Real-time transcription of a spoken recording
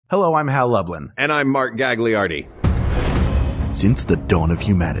Hello, I'm Hal Lublin. And I'm Mark Gagliardi. Since the dawn of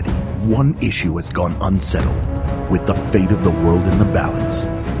humanity, one issue has gone unsettled. With the fate of the world in the balance,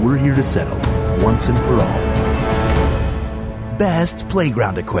 we're here to settle, once and for all, best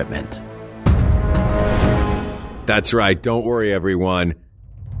playground equipment. That's right. Don't worry, everyone.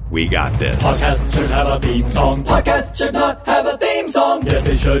 We got this. Podcasts should have a theme song. Podcasts should not have a theme song. Yes,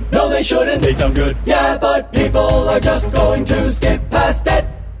 they should. No, they shouldn't. They sound good. Yeah, but people are just going to skip past it.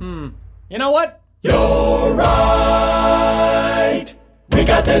 You know what? You're right. We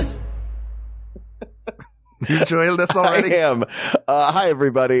got this. You enjoying this already? I am. Hi,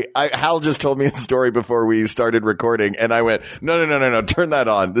 everybody. Hal just told me a story before we started recording, and I went, no, turn that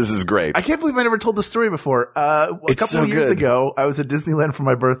on. This is great. I can't believe I never told this story before. A couple of years ago, I was at Disneyland for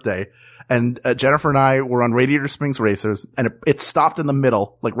my birthday, and Jennifer and I were on Radiator Springs Racers, and it stopped in the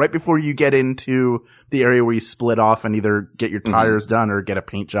middle, like right before you get into the area where you split off and either get your tires done or get a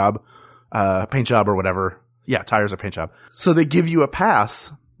paint job or whatever. Yeah, tires or paint job. So they give you a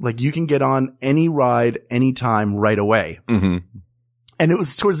pass. Like, you can get on any ride, anytime, right away. Mm-hmm. And it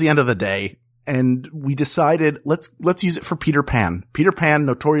was towards the end of the day, and we decided, let's use it for Peter Pan. Peter Pan,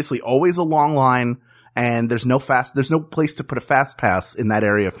 notoriously always a long line, and there's no place to put a fast pass in that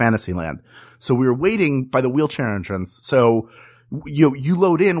area of Fantasyland. So we were waiting by the wheelchair entrance. So you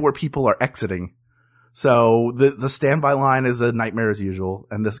load in where people are exiting. So the standby line is a nightmare as usual,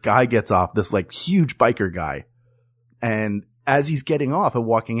 and this guy gets off, this like huge biker guy, and as he's getting off and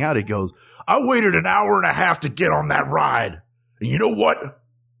walking out, he goes, I waited an hour and a half to get on that ride. And you know what?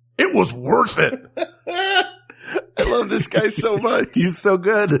 It was worth it. I love this guy so much. He's so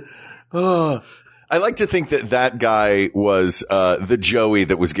good. I like to think that guy was the Joey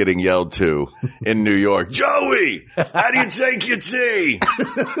that was getting yelled to in New York. Joey, how do you take your tea?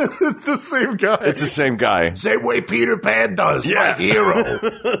 It's the same guy. It's the same guy. Same way Peter Pan does. Yeah. My hero.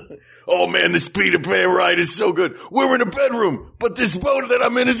 Oh, man, this Peter Pan ride is so good. We're in a bedroom, but this boat that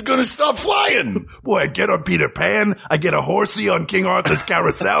I'm in is going to stop flying. Boy, I get on Peter Pan. I get a horsey on King Arthur's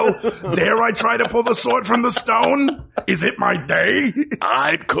carousel. Dare I try to pull the sword from the stone? Is it my day?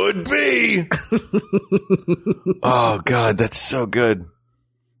 It could be. Oh, God, that's so good.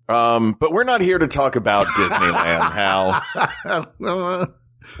 But we're not here to talk about Disneyland, Hal.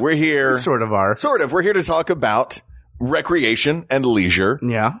 We're here. Sort of are. Sort of. We're here to talk about recreation and leisure.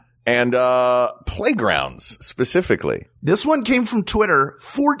 Yeah. And playgrounds, specifically. This one came from Twitter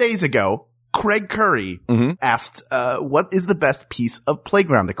 4 days ago. Craig Curry asked, what is the best piece of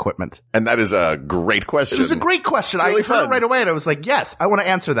playground equipment? And that is a great question. It was a great question. It's really I heard fun. it right away, and I was like, yes, I want to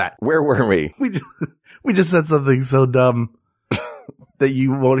answer that. Where were we? We just said something so dumb that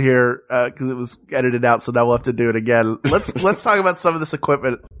you won't hear because it was edited out, so now we'll have to do it again. Let's talk about some of this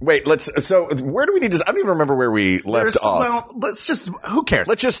equipment. Wait, so where do we need to, I don't even remember where we left off. Well, who cares?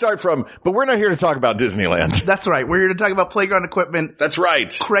 Let's just start from, but we're not here to talk about Disneyland. That's right. We're here to talk about playground equipment. That's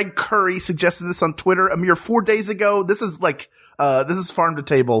right. Craig Curry suggested this on Twitter a mere 4 days ago. This is farm to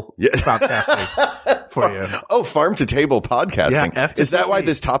table podcasting for you. Oh, farm to table podcasting. Yeah, is that why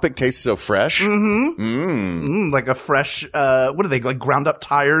this topic tastes so fresh? Like a fresh, what do they, like ground up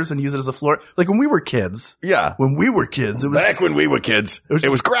tires and use it as a floor? Like when we were kids. Yeah. When we were kids, it was back when we were kids, it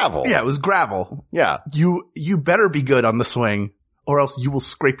was gravel. Yeah, it was gravel. Yeah. You better be good on the swing or else you will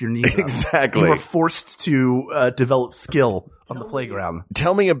scrape your knees. Exactly. You were forced to develop skill on the playground.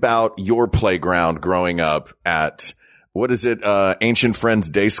 Tell me about your playground growing up at, what is it? Ancient Friends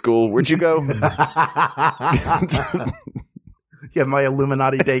Day School. Where'd you go? Yeah, my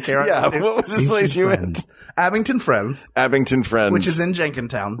Illuminati daycare. Yeah, what was this place you went? Abington Friends. Abington Friends. Which is in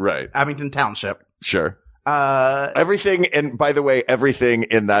Jenkintown. Right. Abington Township. Sure. Everything, and by the way, everything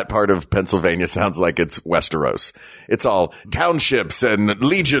in that part of Pennsylvania sounds like it's Westeros. It's all townships and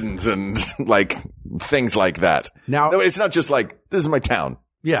legions and like things like that. Now, no, it's not just like, this is my town.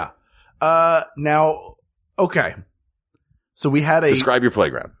 Yeah. Now, okay. So we had describe your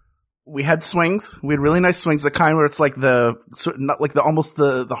playground. We had swings. We had really nice swings, the kind where it's like almost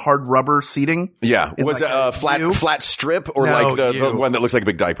the hard rubber seating. Yeah. Was like it a flat strip or like the one that looks like a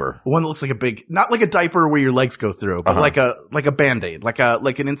big diaper? One that looks like not like a diaper where your legs go through, but like a Band-Aid, like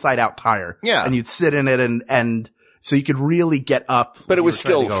an inside out tire. Yeah. And you'd sit in it and so you could really get up. But it was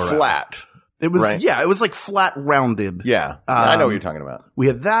still flat. It was, right? Yeah, it was like flat rounded. Yeah. I know what you're talking about. We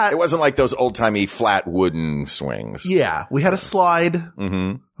had that. It wasn't like those old timey flat wooden swings. Yeah. We had a slide.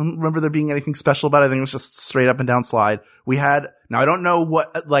 Mm-hmm. I don't remember there being anything special about it. I think it was just straight up and down slide. We had, now I don't know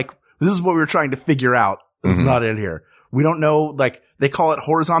what, like, this is what we were trying to figure out. It's not in here. We don't know, like, they call it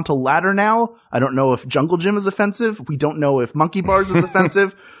horizontal ladder now. I don't know if jungle gym is offensive. We don't know if monkey bars is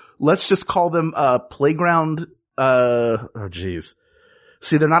offensive. Let's just call them, playground,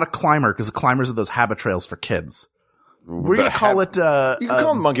 See, they're not a climber because the climbers are those habit trails for kids. We're going to call it, you can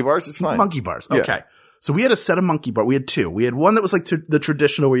call them monkey bars. It's fine. Monkey bars. Okay. Yeah. So we had a set of monkey bars. We had two. We had one that was like the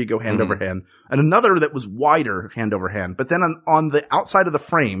traditional where you go hand over hand, and another that was wider hand over hand. But then on the outside of the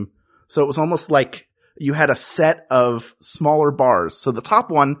frame, so it was almost like you had a set of smaller bars. So the top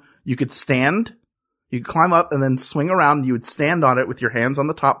one, you could stand, you could climb up and then swing around. You would stand on it with your hands on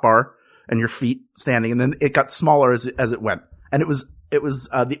the top bar and your feet standing. And then it got smaller as it went. And it was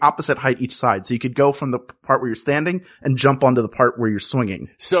the opposite height each side. So you could go from the part where you're standing and jump onto the part where you're swinging.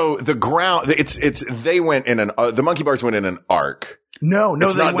 So the ground, they went in the monkey bars went in an arc. No,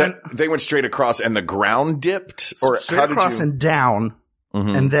 they went straight across and the ground dipped, or straight across and down.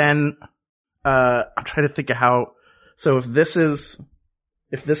 And then, I'm trying to think of how, so if this is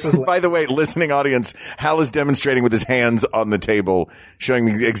like, by the way, listening audience, Hal is demonstrating with his hands on the table, showing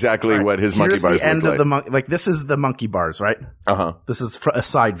me exactly what his monkey bars look like. Here's the end of the this is the monkey bars, right? This is a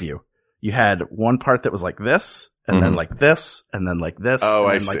side view. You had one part that was like this, and then like this, and then like this, and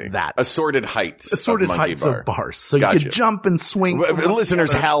then like that. Assorted heights of bars. So you could jump and swing.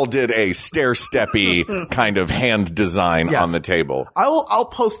 Listeners, Hal did a stair-steppy kind of hand design on the table. I'll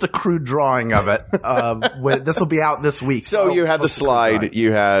post a crude drawing of it. This will be out this week. So you had the slide.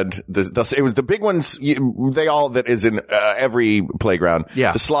 You had it was the big ones. That is in every playground.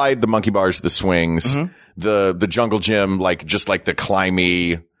 Yeah. The slide, the monkey bars, the swings, the jungle gym, just like the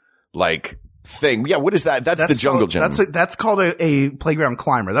climby, thing. Yeah, what is that? That's the jungle gym. That's called a playground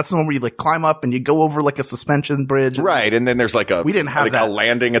climber. That's the one where you climb up and you go over a suspension bridge. Right, and then there's we didn't have a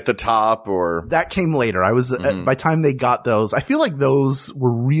landing at the top, or that came later. I was by the time they got those, I feel like those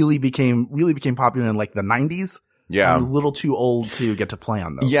were really became popular in the 90s. Yeah. I was a little too old to get to play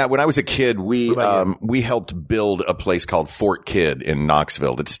on those. Yeah, when I was a kid, we helped build a place called Fort Kidd in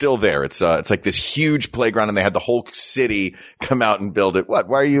Knoxville. It's still there. It's like this huge playground, and they had the whole city come out and build it. What?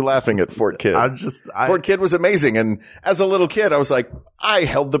 Why are you laughing at Fort Kidd? Fort Kidd was amazing. And as a little kid, I was like, I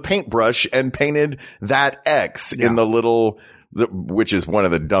held the paintbrush and painted that X in the little, which is one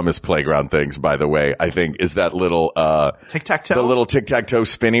of the dumbest playground things, by the way, I think, is that little, tic-tac-toe? The little tic-tac-toe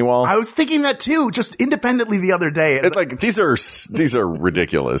spinny wall. I was thinking that too, just independently the other day. It's these are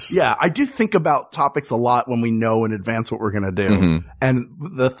ridiculous. Yeah, I do think about topics a lot when we know in advance what we're going to do. And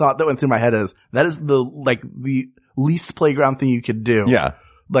the thought that went through my head is, that is the least playground thing you could do. Yeah.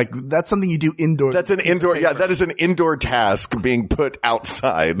 That's something you do indoors. That is an indoor task being put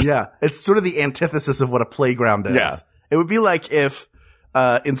outside. Yeah. It's sort of the antithesis of what a playground is. Yeah. It would be like if,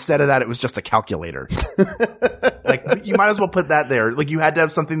 instead of that, it was just a calculator. You might as well put that there. You had to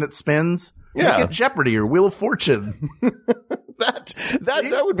have something that spins. Yeah. Make it Jeopardy or Wheel of Fortune.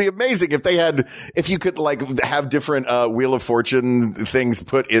 That would be amazing if you could have different, Wheel of Fortune things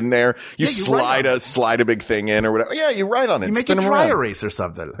put in there. You slide a big thing in or whatever. Yeah, you write on it. You make a dry erase or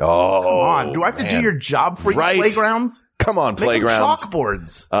something. Oh. Come on. Do I have to do your job for you, playgrounds? Come on, playgrounds. Make them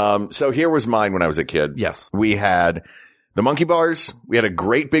chalkboards. So here was mine when I was a kid. Yes. We had the monkey bars. We had a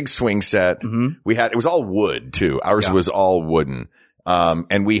great big swing set. It was all wood too. Ours was all wooden.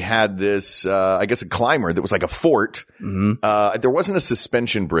 And we had this, I guess a climber that was like a fort. There wasn't a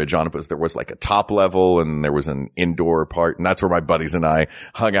suspension bridge on it, but there was a top level and there was an indoor part. And that's where my buddies and I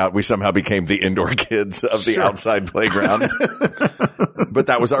hung out. We somehow became the indoor kids of the outside playground. But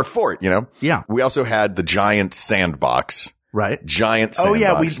that was our fort, Yeah. We also had the giant sandbox. Right. Giant sandbox. Oh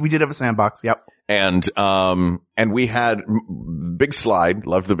yeah, we did have a sandbox. Yep. And we had big slide.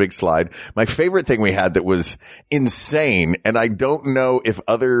 Loved the big slide. My favorite thing we had that was insane, and I don't know if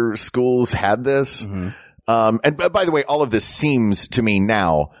other schools had this. And by the way, all of this seems to me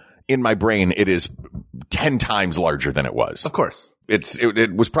now in my brain, it is 10 times larger than it was. Of course.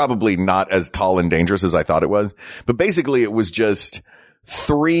 It was probably not as tall and dangerous as I thought it was, but basically it was just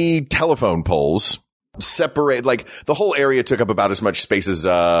 3 telephone poles. Separate, the whole area took up about as much space as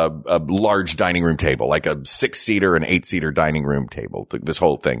a large dining room table, like a 6-seater and 8-seater dining room table. This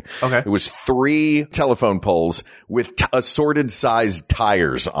whole thing. Okay. It was 3 telephone poles with assorted sized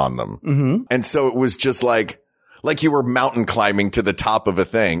tires on them. And so it was just like you were mountain climbing to the top of a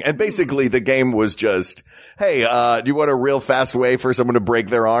thing. And basically the game was just, hey, do you want a real fast way for someone to break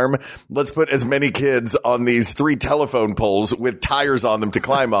their arm? Let's put as many kids on these 3 telephone poles with tires on them to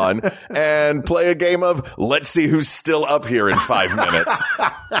climb on and play a game of let's see who's still up here in 5 minutes,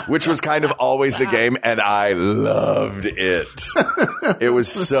 which was kind of always the game. And I loved it. It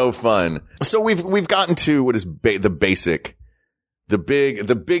was so fun. So we've gotten to what is the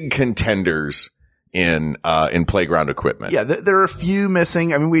big contenders in playground equipment. Yeah, there are a few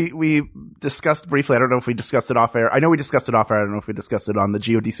missing. I mean, we discussed briefly. I don't know if we discussed it off air. I know we discussed it off air. I don't know if we discussed it on the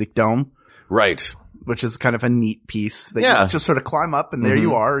Geodesic Dome. Right. which is kind of a neat piece that you just sort of climb up and there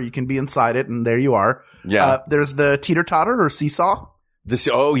you are. You can be inside it and there you are. Yeah. There's the teeter-totter or seesaw. That's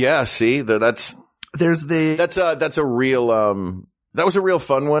a real, that was a real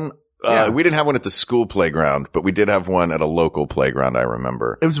fun one. We didn't have one at the school playground, but we did have one at a local playground, I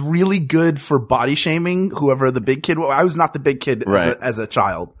remember. It was really good for body shaming whoever the big kid was. I was not the big kid as a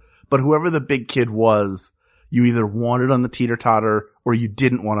child, but whoever the big kid was, you either wanted on the teeter-totter or you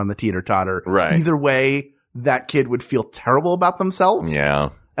didn't want on the teeter-totter. Right. Either way, that kid would feel terrible about themselves.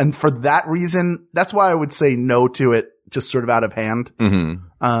 Yeah. And for that reason, that's why I would say no to it, just sort of out of hand.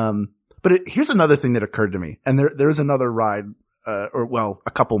 Mm-hmm. But here's another thing that occurred to me. And there's another ride, a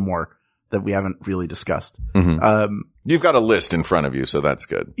couple more that we haven't really discussed. Mm-hmm. You've got a list in front of you, so that's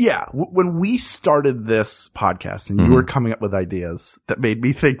good. Yeah. When we started this podcast and you were coming up with ideas that made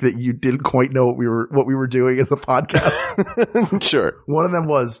me think that you didn't quite know what we were doing as a podcast. Sure. One of them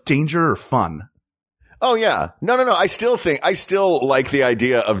was danger or fun. Oh yeah. No. I still like the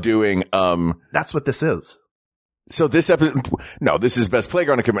idea of doing, that's what this is. So this episode, no, this is Best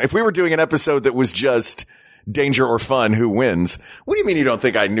Playground Equipment. If we were doing an episode that was just danger or fun, who wins? What do you mean you don't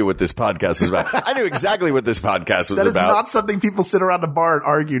think I knew what this podcast was about? I knew exactly what this podcast was about. That is not something people sit around a bar and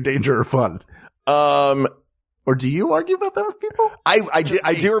argue danger or fun. Or do you argue about that with people?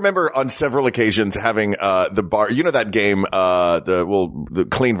 I do remember on several occasions having, the bar, you know that game, the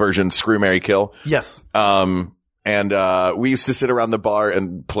clean version, Screw, Marry, Kill? Yes. And we used to sit around the bar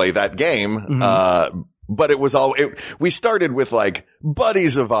and play that game. But it was we started with like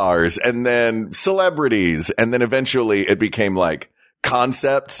buddies of ours and then celebrities. And then eventually it became like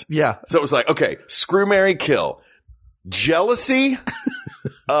concepts. Yeah. So it was like, okay, Screw, Marry, Kill, jealousy,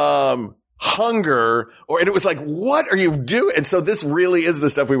 hunger, and it was like, what are you doing? And so this really is the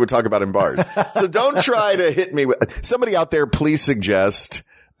stuff we would talk about in bars. So don't try to hit me with somebody out there. Please suggest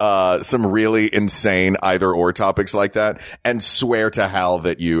some really insane either or topics like that and swear to Hal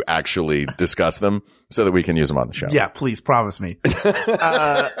that you actually discuss them so that we can use them on the show. Yeah, please promise me. But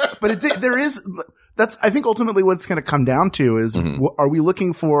that's, I think ultimately what it's going to come down to is, are we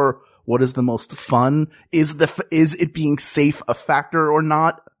looking for what is the most fun? Is it being safe a factor or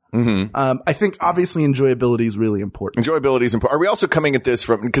not? I think obviously enjoyability is really important. Enjoyability is important. Are we also coming at this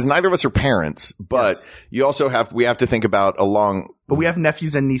from, because neither of us are parents, but you also we have to think about but we have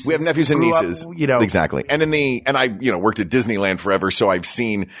nephews and nieces. We have nephews and nieces. Up, exactly. And I, worked at Disneyland forever. So I've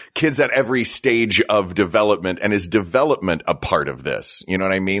seen kids at every stage of development. And is development a part of this? You know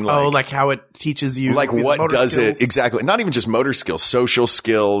what I mean? Like how it teaches you. Like what does skills? It exactly? Not even just motor skills, social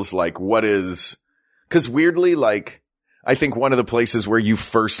skills. Like what is, cause weirdly, like, I think one of the places where you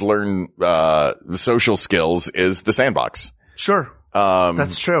first learn, social skills is the sandbox. Sure.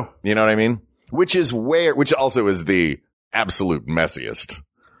 That's true. You know what I mean? Which also is the absolute messiest.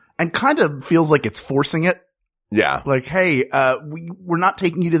 And kind of feels like it's forcing it. Yeah. Like, hey, we're not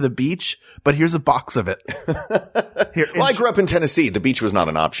taking you to the beach, but here's a box of it. Well, I grew up in Tennessee. The beach was not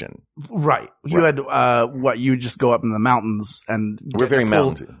an option. Right. You had, you just go up in the mountains and we're very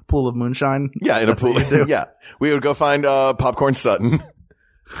mountain. Pool of moonshine. Yeah. In a pool. Yeah. We would go find, Popcorn Sutton.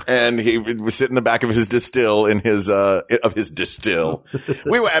 And he would sit in the back of his distill of his distill.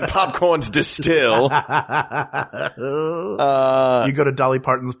 We were at Popcorn's Distill. You go to Dolly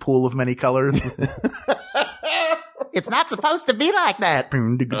Parton's Pool of Many Colors. It's not supposed to be like that.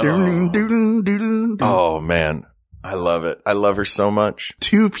 Oh man. I love it. I love her so much.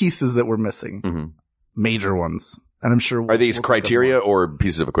 2 pieces that we're missing. Major ones. And I'm sure are these criteria or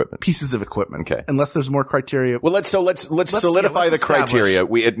pieces of equipment? Pieces of equipment. Okay. Unless there's more criteria. Well, let's solidify the criteria.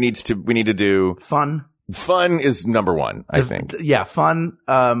 We need to do fun. Fun is number 1, I think. Yeah, fun.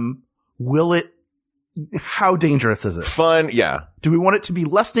 How dangerous is it? Fun, yeah. Do we want it to be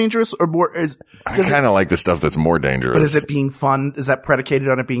less dangerous or more? I kind of like the stuff that's more dangerous. But is it being fun? Is that predicated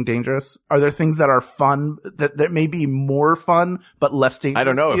on it being dangerous? Are there things that are fun that may be more fun but less dangerous? I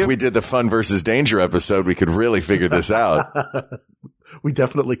don't know. If we did the fun versus danger episode, we could really figure this out. We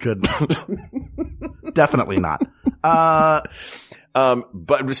definitely could. Definitely not. But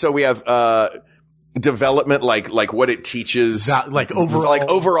so we have development, like what it teaches,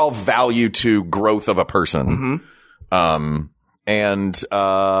 overall value to growth of a person. And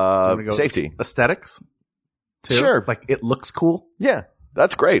safety, aesthetics too. Sure, like it looks cool. Yeah,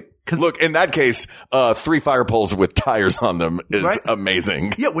 that's great. Look, in that case, 3 fire poles with tires on them is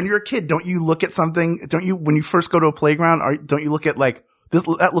amazing. Yeah, when you're a kid, don't you look at something? When you first go to a playground, don't you look at like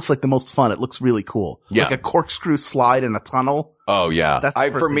That looks like the most fun. It looks really cool. Yeah. Like a corkscrew slide in a tunnel. Oh yeah.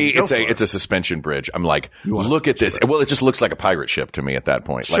 For me, it's a suspension bridge. I'm like, look at this. Well, it just looks like a pirate ship to me at that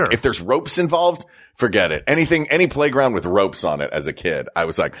point. Sure. Like if there's ropes involved, forget it. Any playground with ropes on it as a kid, I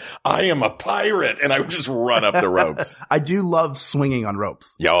was like, I am a pirate. And I would just run up the ropes. I do love swinging on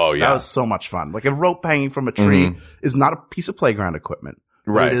ropes. Oh yeah. That was so much fun. Like a rope hanging from a tree is not a piece of playground equipment.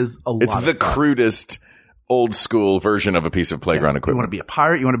 Right. It is a lot It's the crudest old school version of a piece of playground equipment. You want to be a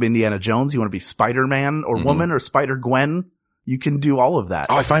pirate. You want to be Indiana Jones. You want to be Spider-Man or woman or Spider-Gwen. You can do all of that.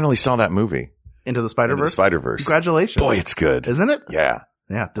 Oh, I finally saw that movie. Into the Spider-Verse? Spider-Verse. Congratulations. Boy, it's good. Isn't it? Yeah.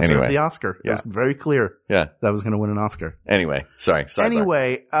 Yeah. Deserved the Oscar. It was very clear. Yeah. That was going to win an Oscar. Anyway. Sorry.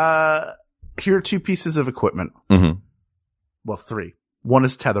 Anyway, here are 2 pieces of equipment. Mm-hmm. Well, 3. One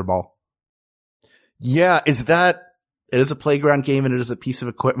is tetherball. Yeah. Is that... It is a playground game and it is a piece of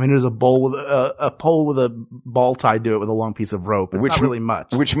equipment. It is a pole with a ball tied to it with a long piece of rope. It's not really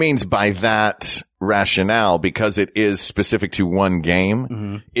much. Which means by that rationale, because it is specific to one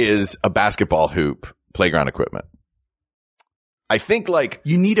game, is a basketball hoop playground equipment. I think like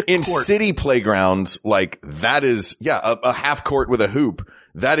you need a in court. City playgrounds, like that is, a half court with a hoop.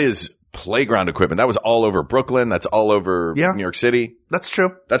 That is playground equipment. That was all over Brooklyn. That's all over New York City. That's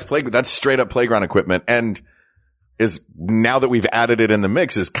true. That's straight up playground equipment. And is now that we've added it in the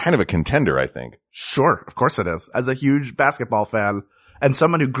mix is kind of a contender, I think. Sure. Of course it is. As a huge basketball fan and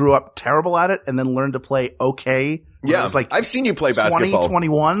someone who grew up terrible at it and then learned to play okay. Yeah. Like I've seen you play basketball.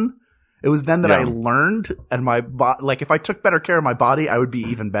 21. It was then that I learned and my like if I took better care of my body, I would be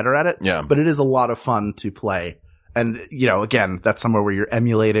even better at it. Yeah. But it is a lot of fun to play. And, again, that's somewhere where you're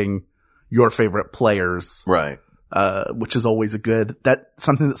emulating your favorite players. Right. Which is always something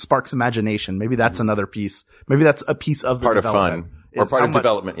that sparks imagination. Maybe that's another piece. Maybe that's a piece of the part of fun or part of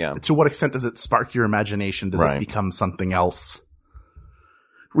development. Yeah. To what extent does it spark your imagination? Does Right. it become something else?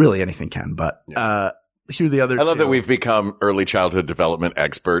 Really anything can, but, here are the other I love two. that we've become early childhood development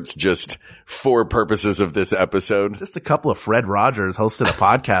experts just for purposes of this episode. Just a couple of Fred Rogers hosted a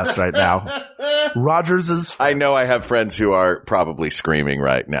podcast right now. Rogers is, I know I have friends who are probably screaming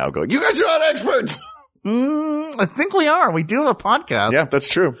right now going, you guys are not experts. I think we are. We do have a podcast. Yeah, that's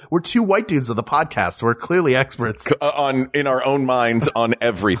true. We're 2 white dudes of the podcast. We're clearly experts in our own minds on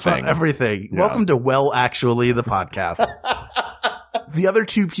everything. on everything. Yeah. Welcome to Well, Actually, the podcast. The other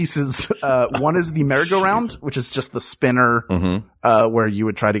 2 pieces, one is the merry-go-round, which is just the spinner, where you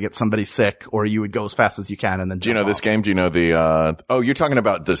would try to get somebody sick or you would go as fast as you can and then Do you know this game? Do you know the, you're talking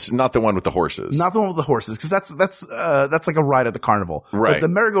about this, not the one with the horses. Not the one with the horses, because that's like a ride at the carnival. Right. But the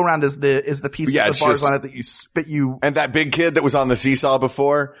merry-go-round is the piece with the bars on it that you spit And that big kid that was on the seesaw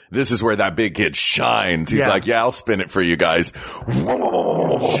before, this is where that big kid shines. He's like, I'll spin it for you guys.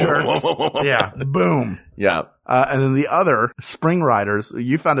 Jerks. Yeah. Boom. Yeah. And then the other, Spring Riders,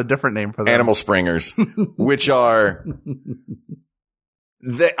 you found a different name for them. Animal Springers, which are,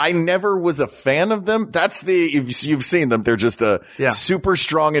 I never was a fan of them. That's you've seen them. They're just a super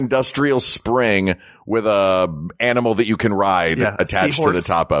strong industrial spring with a animal that you can ride attached to the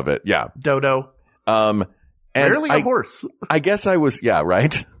top of it. Yeah. Dodo. And barely a horse. I guess I was,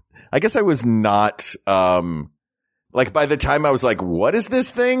 right. I guess I was not, like by the time I was like, what is this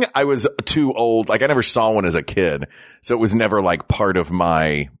thing? I was too old. Like I never saw one as a kid. So it was never like part of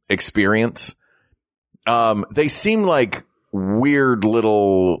my experience. They seem like weird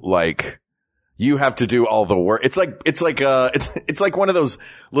little, like you have to do all the work. It's like one of those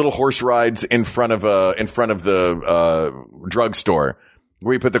little horse rides in front of the drugstore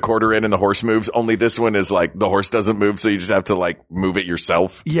where you put the quarter in and the horse moves. Only this one is like the horse doesn't move. So you just have to like move it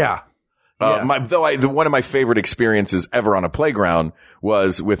yourself. Yeah. One of my favorite experiences ever on a playground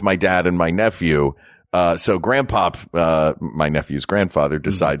was with my dad and my nephew. So Grandpop, my nephew's grandfather,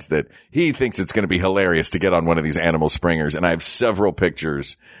 decides that he thinks it's going to be hilarious to get on one of these animal springers. And I have several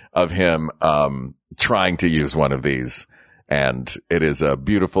pictures of him, trying to use one of these. And it is a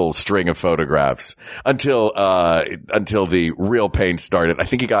beautiful string of photographs until the real pain started. I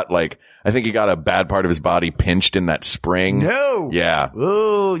think he got a bad part of his body pinched in that spring. No. Yeah.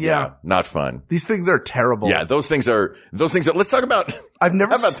 Oh, yeah. Not fun. These things are terrible. Yeah. Those things are, let's talk about, how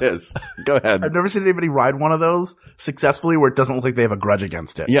about this? Go ahead. I've never seen anybody ride one of those successfully where it doesn't look like they have a grudge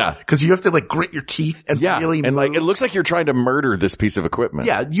against it. Yeah. Cause you have to like grit your teeth and really and move. like, it looks like you're trying to murder this piece of equipment.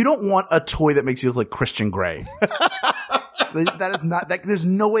 Yeah. You don't want a toy that makes you look like Christian Grey. That is not, there's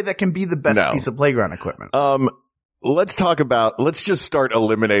no way that can be the best piece of playground equipment. Let's just start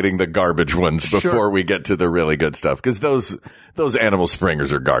eliminating the garbage ones before we get to the really good stuff. Cause those animal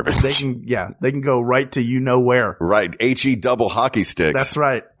springers are garbage. They can go right to you know where. Right. HE double hockey sticks. That's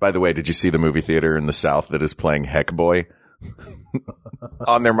right. By the way, did you see the movie theater in the South that is playing Heck Boy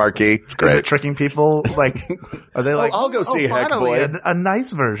on their marquee. It's great. Is it tricking people? Like, are they like, I'll go see Heck Boy. A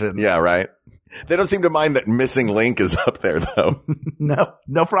nice version. Yeah, right. They don't seem to mind that Missing Link is up there, though.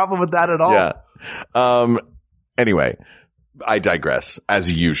 No problem with that at all. Yeah. Anyway, I digress, as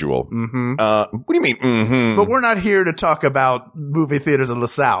usual. Mm-hmm. What do you mean, mm-hmm? But we're not here to talk about movie theaters in the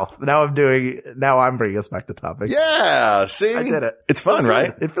South. Now I'm bringing us back to topic. Yeah, see? I did it. It's fun,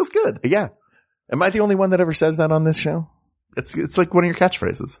 right? It feels good. Yeah. Am I the only one that ever says that on this show? It's like one of your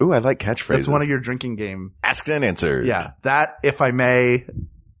catchphrases. Ooh, I like catchphrases. It's one of your drinking game. Asked and answered. Yeah. That, if I may.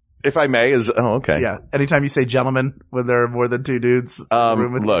 If I may is, oh, okay. Yeah. Anytime you say gentlemen when there are more than two dudes.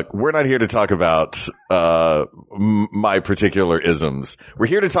 Look, we're not here to talk about, my particular isms. We're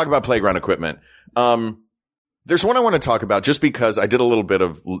here to talk about playground equipment. There's one I want to talk about just because I did a little bit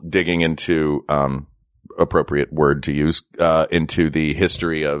of digging into, appropriate word to use, into the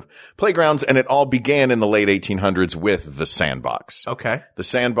history of playgrounds. And it all began in the late 1800s with the sandbox. Okay. The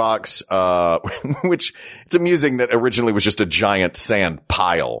sandbox, which it's amusing that originally was just a giant sand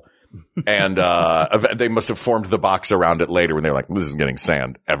pile. And, they must have formed the box around it later when they're like, this is getting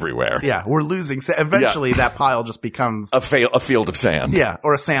sand everywhere. Yeah. We're losing. Eventually that pile just becomes a field of sand. Yeah.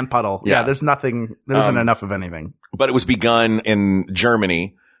 Or a sand puddle. Yeah. There isn't enough of anything. But it was begun in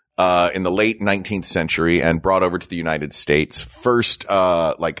Germany, in the late 19th century and brought over to the United States. First,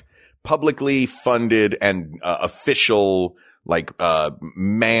 publicly funded and, official,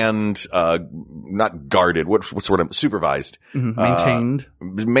 manned, not guarded, what's the word? Supervised.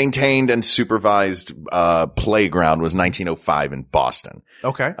 Mm-hmm. Maintained and supervised, playground was 1905 in Boston.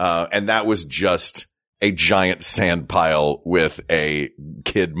 Okay. And that was just a giant sand pile with a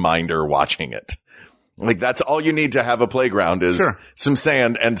kid minder watching it. Like, that's all you need to have a playground is some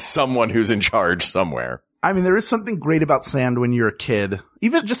sand and someone who's in charge somewhere. I mean, there is something great about sand when you're a kid,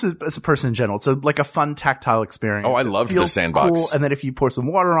 even just as a person in general. It's like a fun tactile experience. Oh, I loved the sandbox. Cool. And then if you pour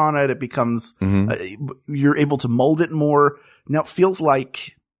some water on it, it becomes, you're able to mold it more. Now it feels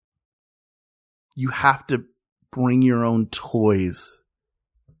like you have to bring your own toys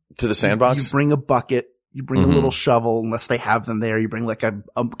to the sandbox. You bring a bucket. You bring a little shovel, unless they have them there. You bring like a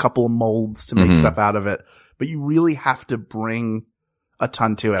couple of molds to make stuff out of it. But you really have to bring a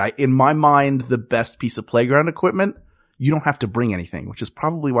ton to it. In my mind, the best piece of playground equipment, you don't have to bring anything, which is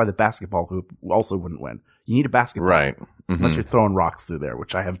probably why the basketball hoop also wouldn't win. You need a basketball. Right. Unless you're throwing rocks through there,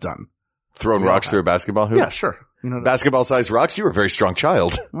 which I have done. Throwing rocks through a basketball hoop? Yeah, sure. Basketball-sized rocks? You were a very strong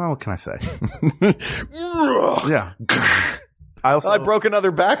child. Well, what can I say? Yeah. I broke another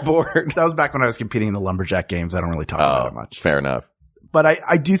backboard. That was back when I was competing in the lumberjack games. I don't really talk about it much. Fair enough. But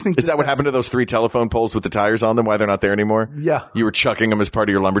I do think is that what happened to those 3 telephone poles with the tires on them? Why they're not there anymore? Yeah. You were chucking them as part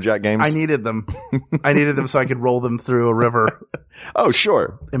of your lumberjack games? I needed them. I needed them so I could roll them through a river. Oh,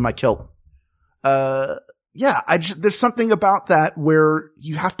 sure. In my kilt. Yeah, there's something about that where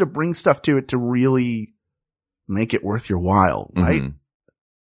you have to bring stuff to it to really make it worth your while, right? Mm-hmm.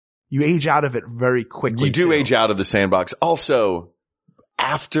 You age out of it very quickly. You do age out of the sandbox. Also,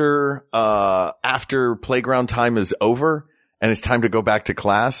 after playground time is over and it's time to go back to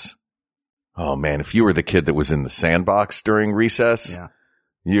class. Oh man, if you were the kid that was in the sandbox during recess,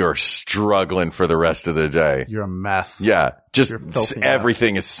 you're struggling for the rest of the day. You're a mess. Yeah. Just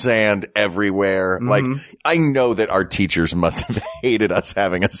everything is sand everywhere. Mm-hmm. Like, I know that our teachers must have hated us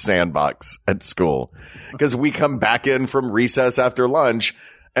having a sandbox at school because we come back in from recess after lunch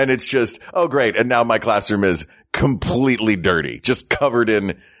and it's just, oh great. And now my classroom is completely dirty, just covered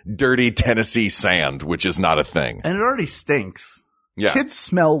in dirty Tennessee sand, which is not a thing. And it already stinks. Yeah. Kids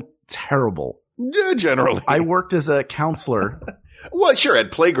smell terrible. Yeah, generally. I worked as a counselor. Well, sure.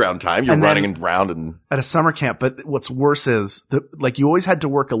 At playground time, you're running around and at a summer camp. But what's worse is you always had to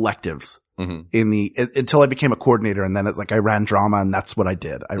work electives until I became a coordinator. And then it's like I ran drama and that's what I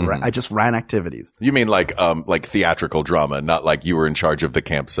did. I just ran activities. You mean like theatrical drama, not like you were in charge of the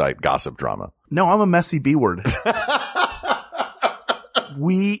campsite gossip drama? No, I'm a messy B word.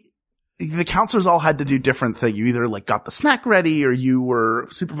 The counselors all had to do different things. You either got the snack ready or you were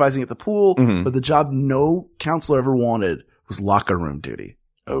supervising at the pool, but the job no counselor ever wanted was locker room duty.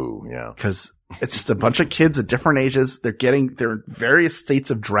 Oh, yeah. Cause it's just a bunch of kids at different ages. They're in various states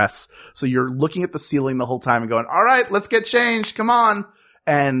of dress. So you're looking at the ceiling the whole time and going, all right, let's get changed. Come on.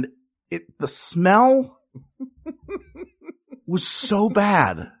 And the smell was so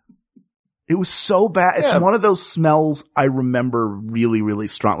bad. It was so bad. It's one of those smells I remember really, really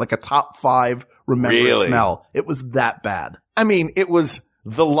strong, like a top 5 remembered smell. It was that bad. I mean, it was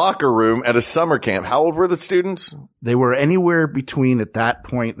The locker room at a summer camp. How old were the students? They were anywhere between, at that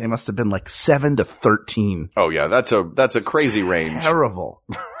point, they must have been like 7 to 13. Oh yeah, that's a crazy range. Terrible.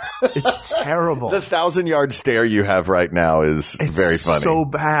 It's terrible. The 1,000-yard stare you have right now is very funny. So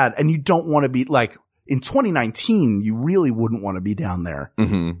bad. And you don't want to be like, in 2019, you really wouldn't want to be down there.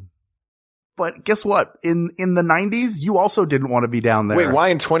 Mm-hmm. But guess what? In the 90s, you also didn't want to be down there. Wait, why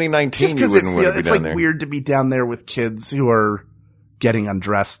in 2019 just you wouldn't want to be it's down like there? weird to be down there with kids who are getting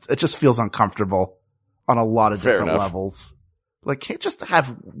undressed. It just feels uncomfortable on a lot of different levels. Like, can't just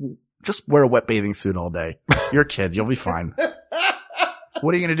wear a wet bathing suit all day. You're a kid. You'll be fine.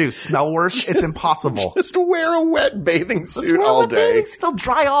 What are you going to do? Smell worse? It's impossible. Just wear a wet bathing suit all day. It'll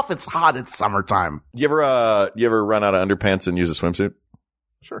dry off. It's hot. It's summertime. You ever run out of underpants and use a swimsuit?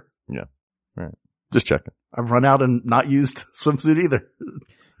 Sure. Yeah. All right. Just checking. I've run out and not used swimsuit either.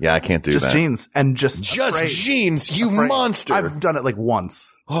 Yeah, I can't do that. Just jeans and just jeans, you monster. I've done it like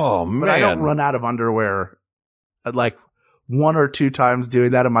once. Oh man. But I don't run out of underwear. Like 1 or 2 times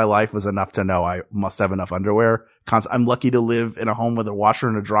doing that in my life was enough to know I must have enough underwear. I'm lucky to live in a home with a washer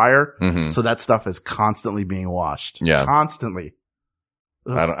and a dryer. Mm-hmm. So that stuff is constantly being washed. Yeah. Constantly.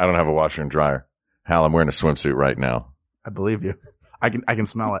 I don't have a washer and dryer. Hal, I'm wearing a swimsuit right now. I believe you. I can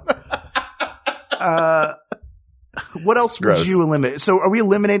smell it. What else would you eliminate? So are we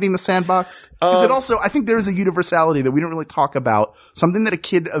eliminating the sandbox? Because it also, I think there's a universality that we don't really talk about. Something that a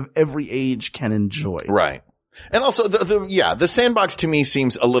kid of every age can enjoy. Right. And also the sandbox to me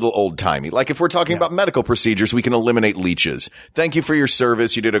seems a little old timey. Like if we're talking about medical procedures, we can eliminate leeches. Thank you for your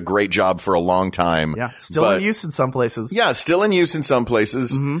service. You did a great job for a long time. Yeah. Still in use in some places. Yeah. Still in use in some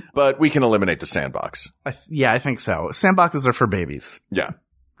places, but we can eliminate the sandbox. I think so. Sandboxes are for babies. Yeah.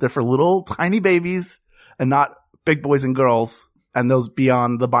 They're for little tiny babies and not big boys and girls and those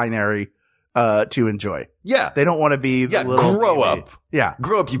beyond the binary, to enjoy. Yeah. They don't want to be the little grow baby. up. Yeah.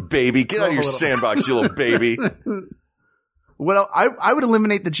 Grow up, you baby. Get out of your sandbox, you little baby. Well, I would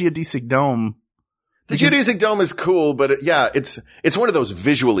eliminate the geodesic dome. The geodesic dome is cool, but it's one of those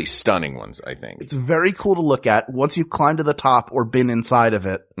visually stunning ones, I think. It's very cool to look at. Once you've climbed to the top or been inside of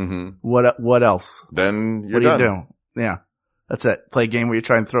it, what else? Then you're done. What do you do? Yeah. That's it. Play a game where you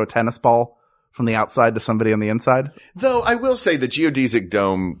try and throw a tennis ball from the outside to somebody on the inside. Though I will say the geodesic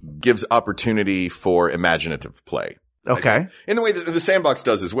dome gives opportunity for imaginative play. Okay. In the way that the sandbox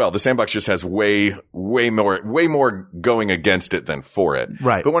does as well. The sandbox just has way more going against it than for it.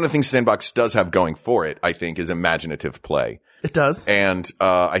 Right. But one of the things sandbox does have going for it, I think, is imaginative play. It does. And,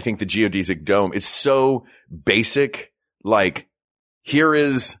 I think the geodesic dome is so basic. Like,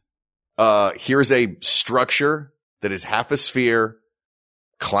 here's a structure that is half a sphere.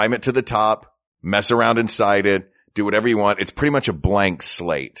 Climb it to the top, mess around inside it, do whatever you want. It's pretty much a blank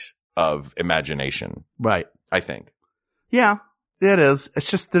slate of imagination. Right. I think. Yeah, it is. It's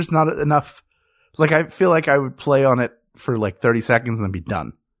just there's not enough. Like, I feel like I would play on it for like 30 seconds and then be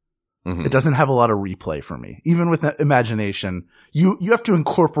done. Mm-hmm. It doesn't have a lot of replay for me. Even with imagination, you have to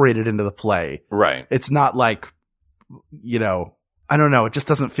incorporate it into the play. Right. It's not like, I don't know. It just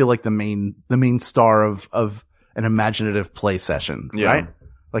doesn't feel like the main star of an imaginative play session. Yeah. Right?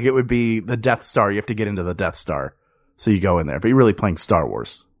 Like it would be the Death Star. You have to get into the Death Star. So you go in there, but you're really playing Star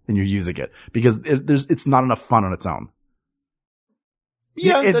Wars and you're using it because it's not enough fun on its own.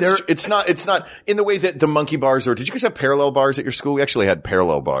 Yeah, it's not in the way that the monkey bars did you guys have parallel bars at your school? We actually had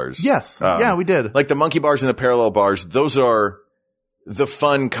parallel bars. Yes. Yeah, we did. Like the monkey bars and the parallel bars, the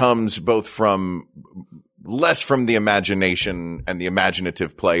fun comes both from less from the imagination and the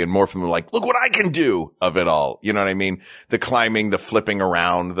imaginative play and more from the like, look what I can do of it all. You know what I mean? The climbing, the flipping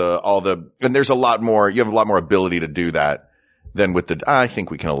around, and there's you have a lot more ability to do that than with I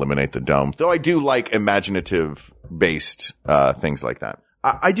think we can eliminate the dome. Though I do like imaginative based, things like that.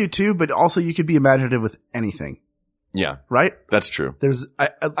 I do too, but also you could be imaginative with anything. Yeah. Right? That's true.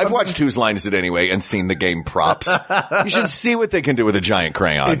 I've watched Whose Line Is It Anyway and seen the game props. You should see what they can do with a giant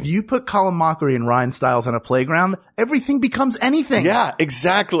crayon. If you put Colin Mockery and Ryan Stiles on a playground, everything becomes anything. Yeah,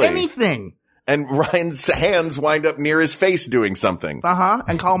 exactly. Anything. And Ryan's hands wind up near his face doing something.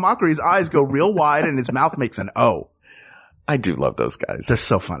 And Colin Mockery's eyes go real wide and his mouth makes an O. I do love those guys. They're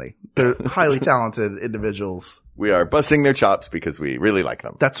so funny. They're highly talented individuals. We are busting their chops because we really like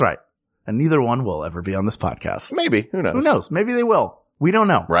them. That's right. And neither one will ever be on this podcast. Maybe. Who knows? Who knows? Maybe they will. We don't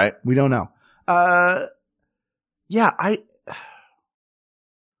know. Right? We don't know.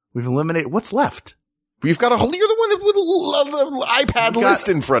 We've eliminated, what's left? You're the one with the iPad list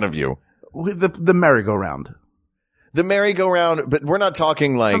in front of you. The merry-go-round. The merry-go-round, but we're not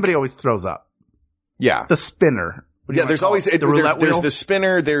talking like. Somebody always throws up. Yeah. The spinner. Yeah, there's always, there's the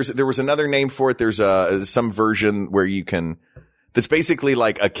spinner. There was another name for it. There's some version where you can, That's basically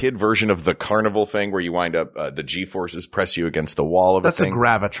like a kid version of the carnival thing where you wind up, the G-forces press you against the wall of a thing. That's a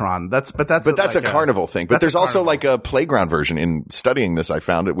Gravitron. That's a carnival thing. But there's also like a playground version. In studying this, I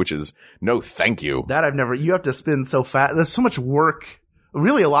found it, which is no thank you. You have to spin so fast. There's so much work.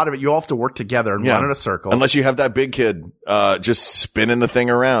 Really, a lot of it, you all have to work together and run in a circle. Unless you have that big kid, just spinning the thing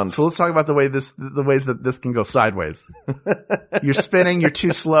around. So let's talk about the ways that this can go sideways. You're spinning, you're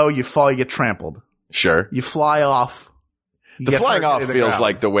too slow, you fall, you get trampled. Sure. You fly off. The flying off feels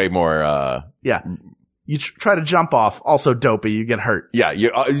like the way more, yeah. You try to jump off, also dopey, you get hurt. Yeah,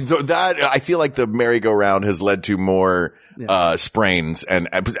 I feel like the merry-go-round has led to more, sprains and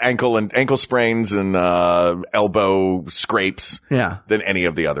ankle sprains and, elbow scrapes. Yeah. Than any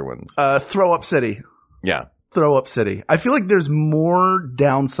of the other ones. Throw Up City. Yeah. Throw Up City. I feel like there's more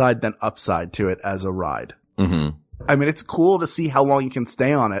downside than upside to it as a ride. Mm-hmm. I mean, it's cool to see how long you can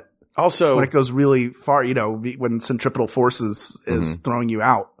stay on it. Also, when it goes really far, when centripetal forces is throwing you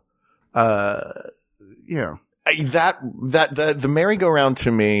out. Yeah. The merry-go-round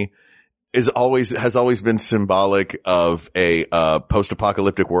to me has always been symbolic of a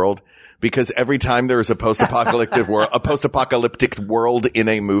post-apocalyptic world, because every time there is a post-apocalyptic world in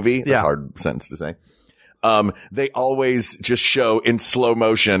a movie, that's a hard sentence to say. They always just show in slow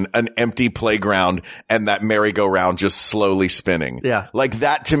motion an empty playground and that merry-go-round just slowly spinning. Yeah. Like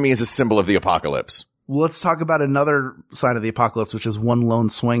that to me is a symbol of the apocalypse. Well, let's talk about another side of the apocalypse, which is one lone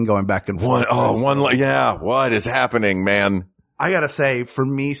swing going back and forth. What is happening, man? I gotta say, for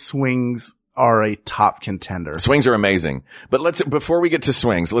me, swings are a top contender. Swings are amazing. But before we get to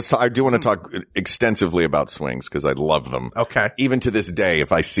swings, I do want to talk extensively about swings because I love them. Okay. Even to this day,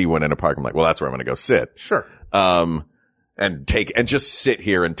 if I see one in a park, I'm like, well, that's where I'm going to go sit. Sure. And just sit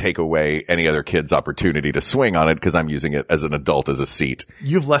here and take away any other kid's opportunity to swing on it because I'm using it as an adult as a seat.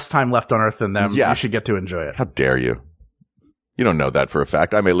 You have less time left on Earth than them. Yeah. You should get to enjoy it. How dare you? You don't know that for a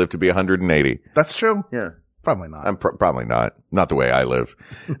fact. I may live to be 180. That's true. Yeah. Probably not. I'm probably not. Not the way I live.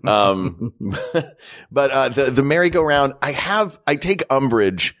 But the merry-go-round, I take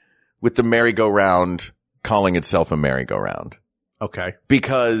umbrage with the merry-go-round calling itself a merry-go-round. Okay.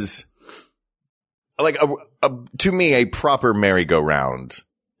 Because, like, to me, a proper merry-go-round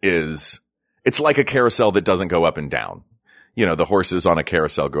it's like a carousel that doesn't go up and down. The horses on a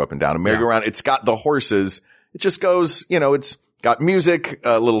carousel go up and down. A merry-go-round, it's got the horses. It just goes, it's got music,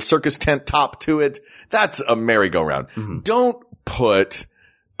 a little circus tent top to it. That's a merry-go-round. Mm-hmm. Don't put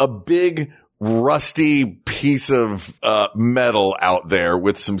a big rusty piece of metal out there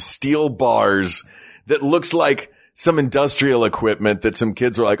with some steel bars that looks like some industrial equipment that some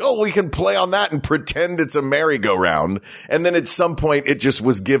kids were like, oh, we can play on that and pretend it's a merry-go-round. And then at some point it just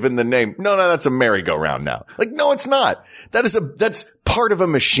was given the name. No, that's a merry-go-round now. Like, no, it's not. That's part of a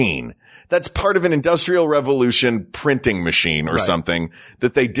machine. That's part of an industrial revolution printing machine or something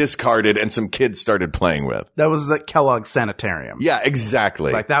that they discarded and some kids started playing with. That was the Kellogg's Sanitarium. Yeah,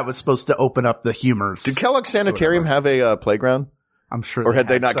 exactly. Like that was supposed to open up the humors. Did Kellogg's Sanitarium have a playground? I'm sure. Or had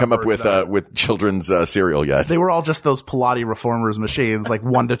they not come up with children's cereal yet? They were all just those Pilates reformers machines, like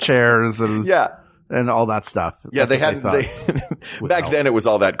Wonder chairs and and all that stuff. Yeah, back then it was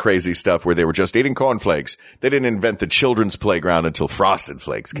all that crazy stuff where they were just eating cornflakes. They didn't invent the children's playground until Frosted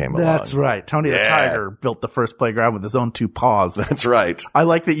Flakes came along. That's right. Tony the Tiger built the first playground with his own 2 paws. That's right. I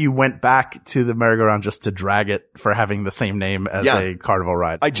like that you went back to the merry-go-round just to drag it for having the same name as a carnival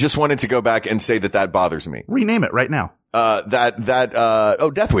ride. I just wanted to go back and say that bothers me. Rename it right now.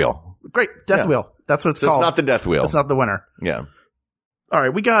 Death Wheel. Great. Death Wheel. That's what it's called. It's not the Death Wheel. It's not the winner. Yeah. All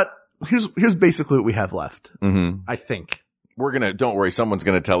right. Here's basically what we have left. Mm-hmm. I think. Don't worry, someone's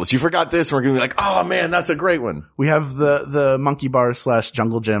gonna tell us, you forgot this, and we're gonna be like, oh man, that's a great one. We have the monkey bars /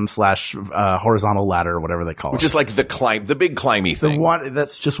 jungle gym / horizontal ladder, whatever they call it. Which is like the big climby thing. The one,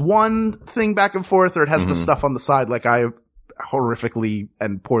 that's just one thing back and forth, or it has the stuff on the side like I horrifically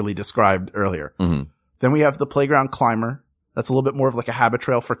and poorly described earlier. Mm-hmm. Then we have the playground climber. That's a little bit more of like a habit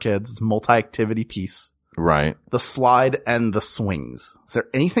trail for kids. It's a multi-activity piece. Right. The slide and the swings. Is there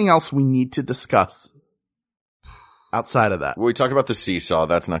anything else we need to discuss outside of that? Well, we talked about the seesaw.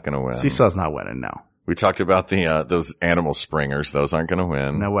 That's not going to win. Seesaw's not winning, no. We talked about those animal springers. Those aren't going to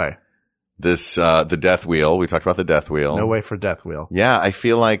win. No way. The death wheel. We talked about the death wheel. No way for death wheel. Yeah, I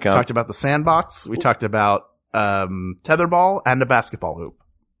feel like, we talked about the sandbox. We talked about, tetherball and a basketball hoop.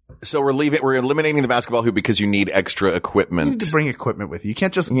 So we're eliminating the basketball hoop because you need extra equipment. You need to bring equipment with you. You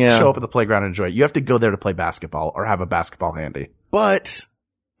can't just show up at the playground and enjoy it. You have to go there to play basketball or have a basketball handy. But,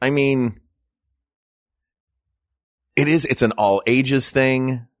 I mean, it's an all ages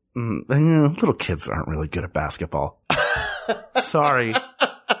thing. Little kids aren't really good at basketball. Sorry.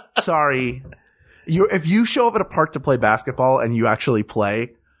 If you show up at a park to play basketball and you actually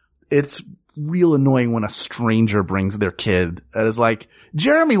play, it's real annoying when a stranger brings their kid that is like,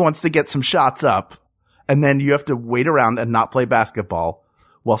 Jeremy wants to get some shots up. And then you have to wait around and not play basketball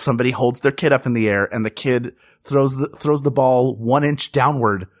while somebody holds their kid up in the air and the kid throws the ball 1 inch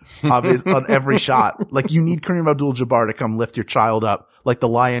downward on every shot. Like you need Kareem Abdul-Jabbar to come lift your child up like the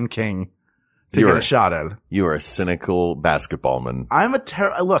Lion King to get a shot at. You are a cynical basketballman.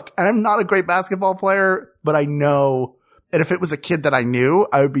 Look, I'm not a great basketball player, but I know, and if it was a kid that I knew,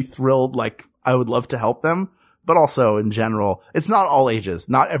 I would be thrilled. Like I would love to help them, but also in general, it's not all ages.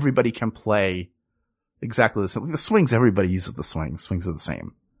 Not everybody can play exactly the same. The swings, everybody uses the swing. Swings are the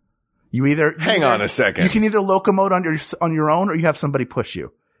same. Hang on a second. You can either locomote on your own or you have somebody push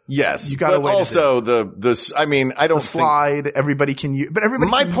you. Yes. You got to also I don't slide everybody can use, but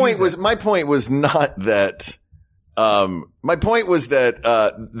everybody my point was not that, my point was that,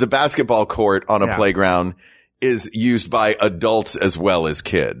 the basketball court on a playground is used by adults as well as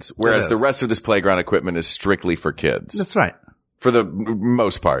kids, whereas the rest of this playground equipment is strictly for kids. That's right. For the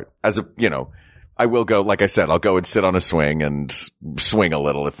most part. I will go, like I said, I'll go and sit on a swing and swing a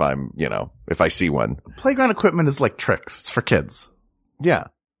little if I see one. Playground equipment is like tricks. It's for kids. Yeah.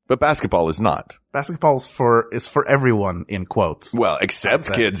 But basketball is not. Basketball is for everyone, in quotes. Well,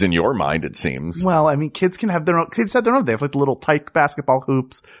 except kids in your mind, it seems. Well, I mean, kids have their own. They have like the little tight basketball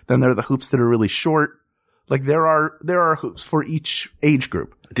hoops. Then there are the hoops that are really short. Like there are hoops for each age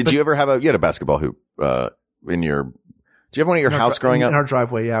group. You ever have you had a basketball hoop, in your, do you have one at your house growing up? In our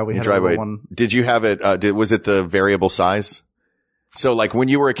driveway, yeah, we had one. Did you have it, was it the variable size? So like when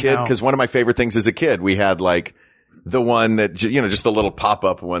you were a kid, cause one of my favorite things as a kid, we had like the one that, just the little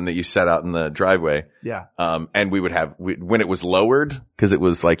pop-up one that you set out in the driveway. Yeah. And we would have, when it was lowered, cause it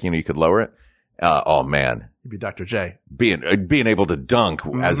was like, you could lower it. Oh man. You'd be Dr. J. Being able to dunk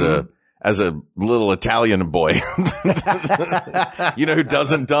as a little Italian boy. You know who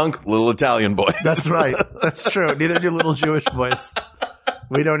doesn't dunk? Little Italian boys. That's right. That's true. Neither do little Jewish boys.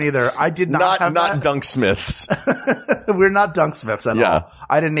 We don't either. I did not have that. Not dunk smiths. We're not dunk smiths at all.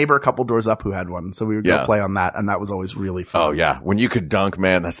 I had a neighbor a couple doors up who had one, so we would go play on that, and that was always really fun. Oh yeah. When you could dunk,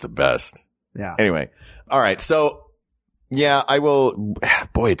 man, that's the best. Yeah. Anyway. All right. So yeah, I will,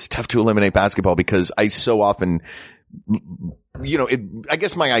 boy, it's tough to eliminate basketball because I so often, I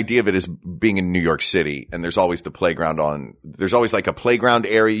guess my idea of it is being in New York City and there's always the playground there's always like a playground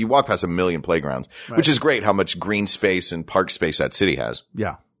area. You walk past a million playgrounds, which is great how much green space and park space that city has.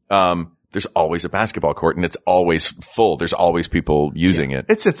 Yeah. There's always a basketball court and it's always full. There's always people using it.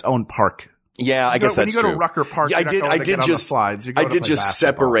 It's its own park. Yeah, I guess that's true. When you go to Rucker Park, I did just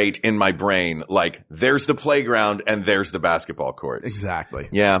separate in my brain, like there's the playground and there's the basketball courts. Exactly.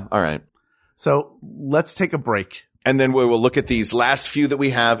 Yeah. All right. So let's take a break. And then we will look at these last few that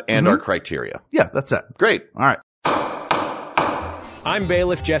we have and our criteria. Yeah, that's it. Great. All right. I'm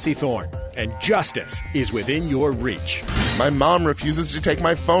bailiff Jesse Thorne, and justice is within your reach. My mom refuses to take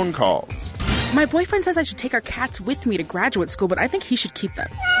my phone calls. My boyfriend says I should take our cats with me to graduate school, but I think he should keep them.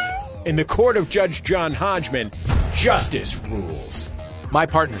 In the court of Judge John Hodgman, justice rules. My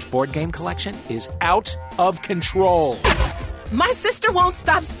partner's board game collection is out of control. My sister won't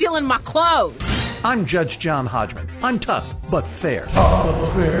stop stealing my clothes. I'm Judge John Hodgman. I'm tough, but fair.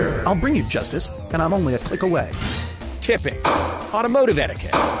 I'll bring you justice, and I'm only a click away. Tipping, automotive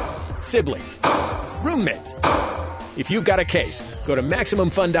etiquette, siblings, roommates. If you've got a case, go to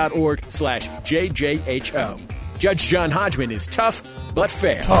MaximumFun.org/JJHO. Judge John Hodgman is tough, but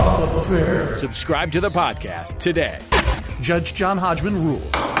fair. Subscribe to the podcast today. Judge John Hodgman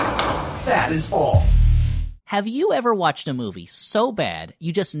rules. That is all. Have you ever watched a movie so bad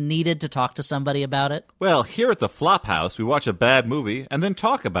you just needed to talk to somebody about it? Well, here at the Flophouse, we watch a bad movie and then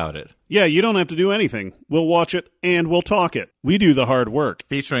talk about it. Yeah, you don't have to do anything. We'll watch it and we'll talk it. We do the hard work.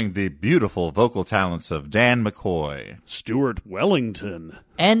 Featuring the beautiful vocal talents of Dan McCoy, Stuart Wellington,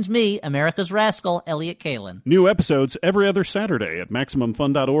 and me, America's Rascal, Elliot Kalin. New episodes every other Saturday at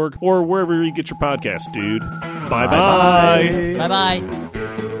MaximumFun.org or wherever you get your podcast, dude. Bye-bye. Bye-bye.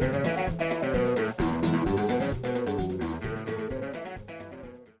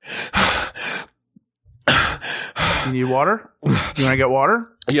 You need water? You want to get water?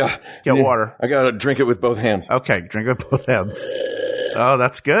 Yeah. Get water. I got to drink it with both hands. Okay, drink it with both hands. Oh,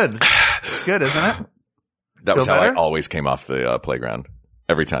 that's good. It's good, isn't it? That was how I always came off the playground.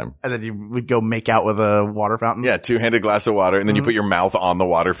 Every time. And then you would go make out with a water fountain? Yeah, two-handed glass of water, and then you put your mouth on the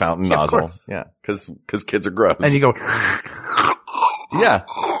water fountain nozzle. Of course. Yeah, because kids are gross. And you go... Yeah.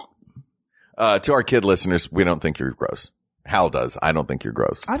 To our kid listeners, we don't think you're gross. Hal does. I don't think you're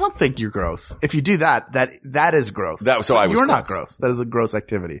gross. I don't think you're gross. If you do that is gross. You're not gross. That is a gross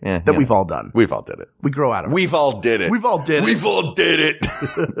activity that we've all done. We've all did it. We grow out of it. We've all did it. We've all did it.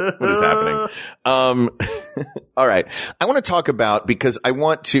 What is happening? All right. I want to talk about, because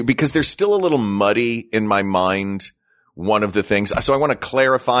there's still a little muddy in my mind, one of the things. So I want to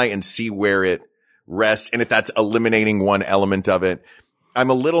clarify and see where it rests, and if that's eliminating one element of it. I'm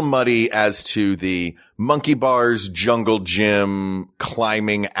a little muddy as to the monkey bars, jungle gym,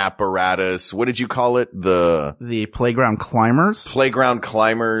 climbing apparatus. What did you call it? The playground climbers? Playground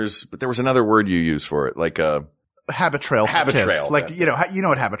climbers. But there was another word you used for it, like a habit trail. Habit trail. Like, you know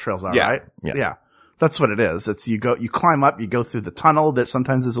what habit trails are, yeah, right? Yeah. That's what it is. It's you climb up, you go through the tunnel that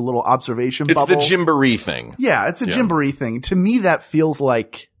sometimes is a little observation bubble. It's the Gymboree thing. Yeah, it's a Gymboree thing. To me, that feels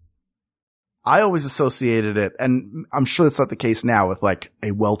like, I always associated it, and I'm sure that's not the case now, with like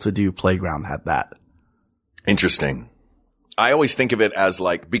a well-to-do playground had that. Interesting. I always think of it as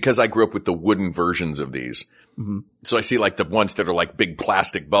like, because I grew up with the wooden versions of these. Mm-hmm. So I see like the ones that are like big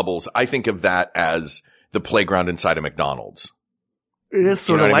plastic bubbles. I think of that as the playground inside a McDonald's. It is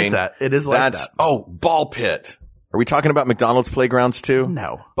sort of like that. It is like that. Oh, ball pit. Are we talking about McDonald's playgrounds too?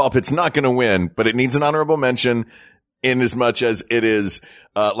 No. Ball pit's not going to win, but it needs an honorable mention in as much as it is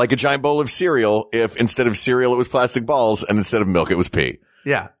like a giant bowl of cereal if instead of cereal it was plastic balls and instead of milk it was pee.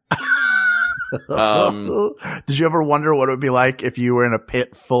 Yeah. Did you ever wonder what it would be like if you were in a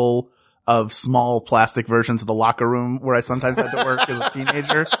pit full of small plastic versions of the locker room where I sometimes had to work as a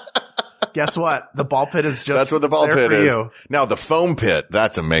teenager? Guess what? The ball pit is just that's what the ball pit is. You. Now the foam pit,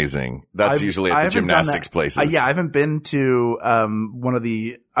 that's amazing. That's usually at the gymnastics places. Yeah, I haven't been to one of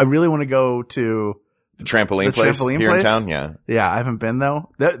the. I really want to go to the trampoline place here in town. Yeah, I haven't been though.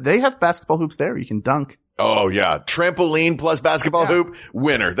 They have basketball hoops there. You can dunk. Oh yeah, trampoline plus basketball hoop,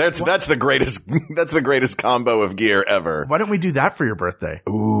 winner. That's the greatest. That's the greatest combo of gear ever. Why don't we do that for your birthday?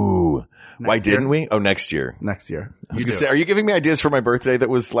 Ooh. Why didn't we? Oh, next year. Next year. I was going to say, are you giving me ideas for my birthday that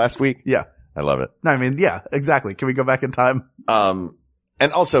was last week? Yeah. I love it. No, I mean, yeah, exactly. Can we go back in time? And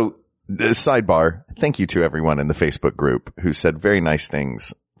also, sidebar, thank you to everyone in the Facebook group who said very nice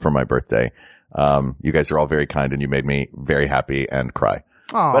things for my birthday. You guys are all very kind and you made me very happy and cry.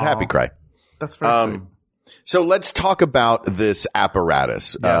 Aww. But happy cry. That's very sweet. So let's talk about this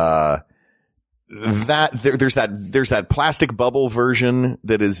apparatus. Yes. There's that plastic bubble version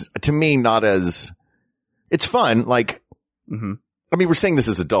that is, to me, not as, it's fun. Like, I mean, we're saying this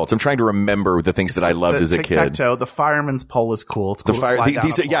as adults. I'm trying to remember the things that I loved as a kid. Tic-tac-toe, the fireman's pole is cool. It's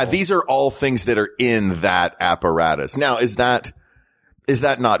cool. These are all things that are in that apparatus. Now, is that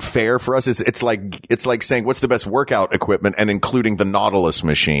not fair for us? It's like saying, what's the best workout equipment and including the Nautilus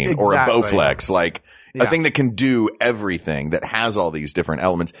machine or a Bowflex? Like, a thing that can do everything, that has all these different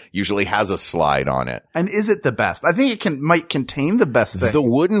elements, usually has a slide on it. And is it the best? I think it might contain the best thing. The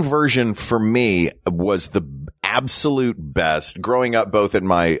wooden version for me was the absolute best. Growing up both at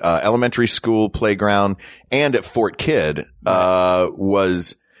my elementary school playground and at Fort Kidd,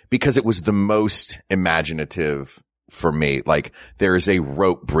 was because it was the most imaginative for me. Like, there's a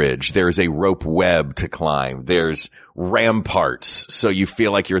rope bridge, there's a rope web to climb, there's ramparts, so you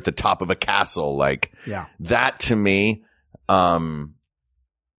feel like you're at the top of a castle. Like, that to me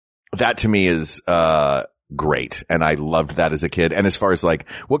is great, and I loved that as a kid. And as far as like,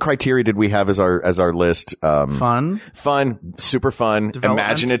 what criteria did we have as our list? Fun, super fun,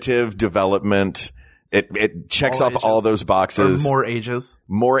 imaginative, development. It checks off all those boxes. Or more ages.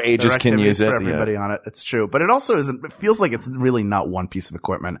 More ages can use it. For everybody on it. It's true. But it also isn't, it feels like it's really not one piece of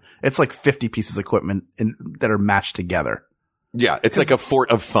equipment. It's like 50 pieces of equipment that are matched together. Yeah. It's like a fort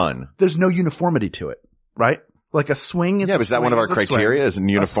of fun. There's no uniformity to it, right? Like a swing is is that one of our criteria? Is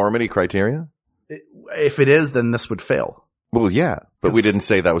uniformity criteria? If it is, then this would fail. Well, yeah, but we didn't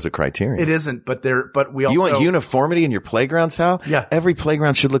say that was a criteria. It isn't, but we also. You want uniformity in your playgrounds, Hal? Yeah. Every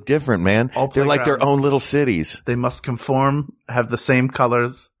playground should look different, man. They're like their own little cities. They must conform, have the same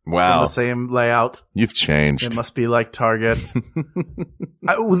colors. Wow. The same layout. You've changed. It must be like Target.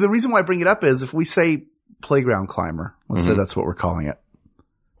 The reason why I bring it up is if we say playground climber, let's say that's what we're calling it.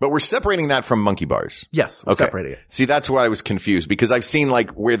 But we're separating that from monkey bars. Yes, we're separating it. See, that's where I was confused because I've seen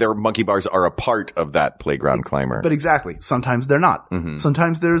like where their monkey bars are a part of that playground climber. But exactly. Sometimes they're not.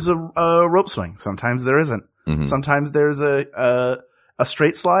 Sometimes there's a rope swing. Sometimes there isn't. Sometimes there's a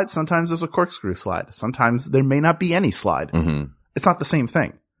straight slide. Sometimes there's a corkscrew slide. Sometimes there may not be any slide. It's not the same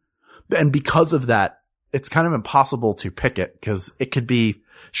thing. And because of that, it's kind of impossible to pick it because it could be,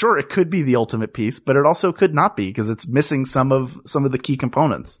 sure, it could be the ultimate piece, but it also could not be because it's missing some of the key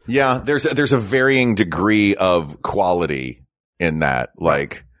components. Yeah, there's a varying degree of quality in that.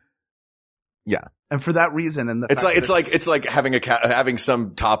 Like, yeah, And for that reason, and it's like having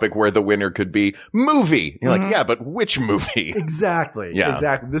some topic where the winner could be movie. You're like, yeah, but which movie? Exactly. Yeah.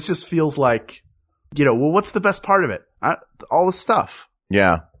 Exactly. This just feels like, well, what's the best part of it? All the stuff.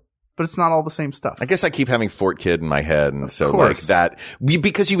 Yeah. But it's not all the same stuff. I guess I keep having Fort Kid in my head. And so like that,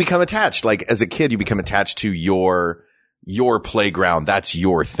 because you become attached, like as a kid, you become attached to your playground. That's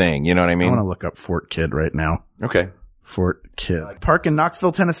your thing. You know what I mean? I want to look up Fort Kid right now. Okay. Fort Kid. Park in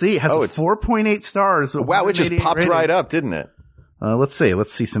Knoxville, Tennessee has 4.8 stars. Wow. It just popped right up, didn't it? Let's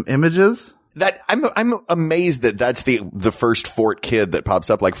see some images. I'm amazed that that's the first Fort Kid that pops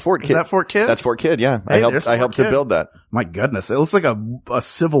up. Like Fort Kid. Is that Fort Kid? That's Fort Kid. Yeah. Hey, I helped to build that. My goodness. It looks like a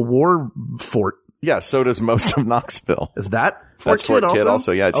Civil War fort. Yeah. So does most of Knoxville. Is that Fort Kid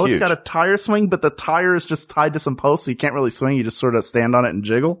also? Yeah. It's huge. It's got a tire swing, but the tire is just tied to some posts. So you can't really swing. You just sort of stand on it and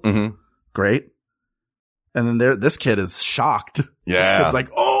jiggle. Mm-hmm. Great. And then this kid is shocked. Yeah. This kid's like,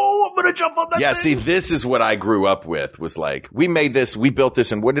 oh, I'm going to jump on that thing. Yeah, see, this is what I grew up with, was like, we built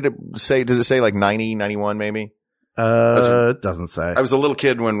this, and what did it say? Does it say like 90, 91 maybe? It doesn't say. I was a little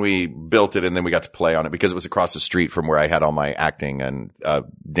kid when we built it, and then we got to play on it because it was across the street from where I had all my acting and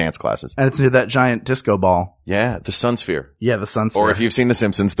dance classes. And it's near that giant disco ball. Yeah, the Sun Sphere. Yeah, the Sun Sphere. Or if you've seen The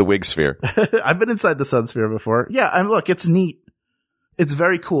Simpsons, the Wig Sphere. I've been inside the Sun Sphere before. Yeah, and look, it's neat. It's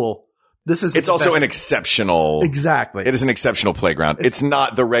very cool. It's also an exceptional. Exactly. It is an exceptional playground. It's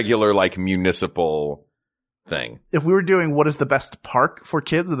not the regular, like, municipal thing. If we were doing what is the best park for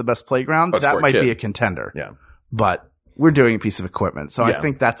kids or the best playground, that might be a contender. Yeah. But we're doing a piece of equipment. So I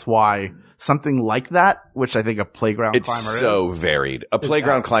think that's why something like that, which I think a playground climber is. It's so varied. A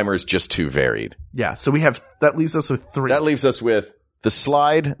playground climber is just too varied. Yeah. So that leaves us with 3. That leaves us with the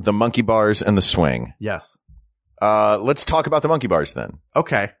slide, the monkey bars, and the swing. Yes. Let's talk about the monkey bars then.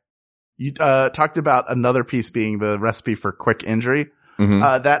 Okay. You talked about another piece being the recipe for quick injury.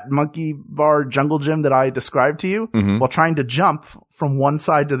 Mm-hmm. That monkey bar jungle gym that I described to you, while trying to jump from one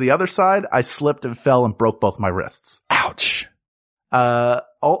side to the other side, I slipped and fell and broke both my wrists. Ouch.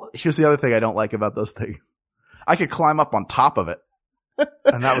 Here's the other thing I don't like about those things. I could climb up on top of it.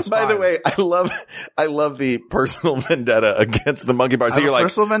 And that was By the way, I love the personal vendetta against the monkey bars. So you're like,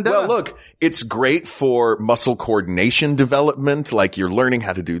 personal vendetta? Well, look, it's great for muscle coordination development. Like you're learning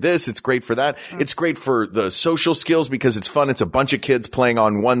how to do this. It's great for that. It's great for the social skills because it's fun. It's a bunch of kids playing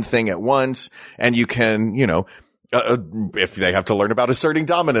on one thing at once. And you can, if they have to learn about asserting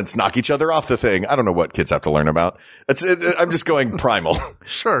dominance, knock each other off the thing. I don't know what kids have to learn about. I'm just going primal.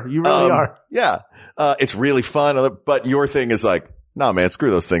 Sure. You really are. Yeah. It's really fun. But your thing is like, nah, man, screw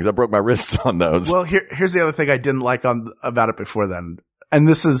those things. I broke my wrists on those. Well, here's the other thing I didn't like about it before then. And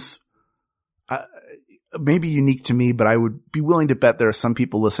this is maybe unique to me, but I would be willing to bet there are some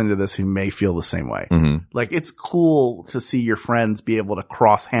people listening to this who may feel the same way. Mm-hmm. Like, it's cool to see your friends be able to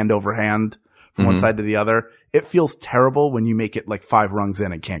cross hand over hand from one side to the other. It feels terrible when you make it like 5 rungs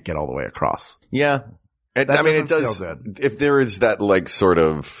in and can't get all the way across. Yeah. It does. If there is that like sort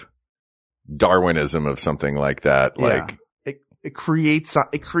of Darwinism of something like that, like. It creates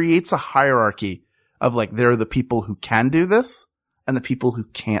a hierarchy of like, there are the people who can do this and the people who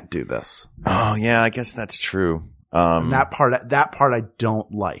can't do this. Oh yeah, I guess that's true. And that part I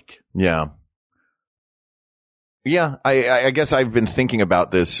don't like. Yeah. Yeah. I guess I've been thinking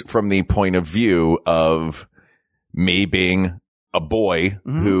about this from the point of view of me being a boy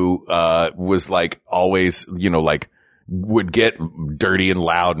who, was like always, like, would get dirty and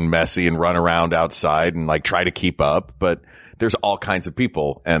loud and messy and run around outside and like try to keep up. But there's all kinds of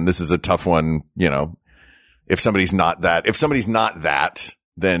people. And this is a tough one. If somebody's not that,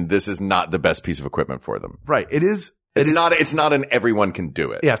 then this is not the best piece of equipment for them. Right. It is. It's not an everyone can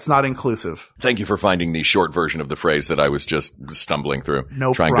do it. Yeah. It's not inclusive. Thank you for finding the short version of the phrase that I was just stumbling through.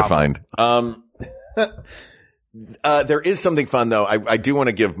 Trying to find. There is something fun though. I do want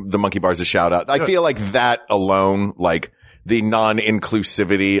to give the monkey bars a shout out. I feel like that alone, like the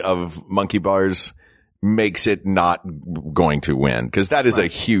non-inclusivity of monkey bars makes it not going to win. Cause that is a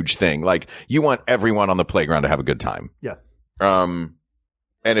huge thing. Like you want everyone on the playground to have a good time. Yes. And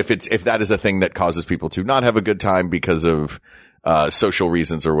if that is a thing that causes people to not have a good time because of, social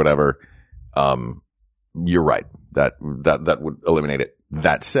reasons or whatever, you're right. That would eliminate it.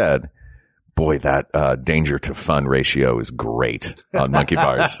 That said, boy, that danger to fun ratio is great on monkey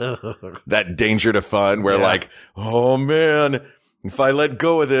bars. That danger to fun where like, oh man, if I let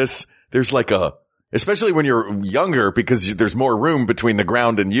go of this, there's like especially when you're younger because there's more room between the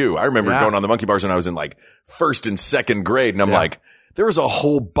ground and you. I remember going on the monkey bars when I was in like 1st and 2nd grade and I'm like, there was a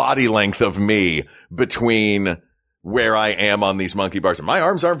whole body length of me between where I am on these monkey bars. And my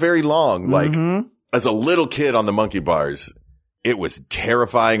arms aren't very long. Like as a little kid on the monkey bars, it was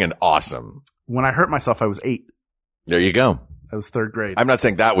terrifying and awesome. When I hurt myself, I was 8. There you go. I was 3rd grade. I'm not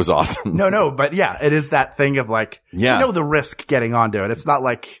saying that was awesome. No, but yeah, it is that thing of like, yeah. You know the risk getting onto it. It's not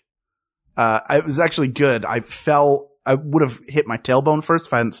like, it was actually good. I would have hit my tailbone first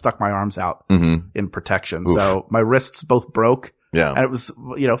if I hadn't stuck my arms out in protection. Oof. So my wrists both broke. Yeah. And it was,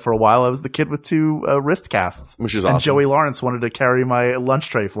 for a while I was the kid with 2 wrist casts. Which is awesome. And Joey Lawrence wanted to carry my lunch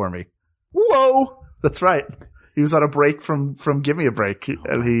tray for me. Whoa! That's right. He was on a break from Give Me a Break.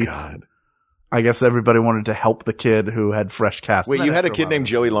 And God. I guess everybody wanted to help the kid who had fresh casts. Wait, you had a kid named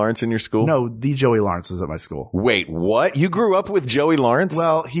Joey Lawrence in your school? No, the Joey Lawrence was at my school. Wait, what? You grew up with Joey Lawrence?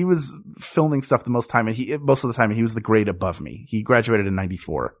 Well, he was filming stuff most of the time, and he was the grade above me. He graduated in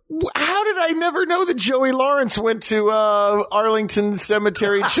 94. How did I never know that Joey Lawrence went to Arlington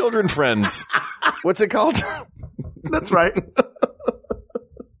Cemetery Children Friends? What's it called? That's right.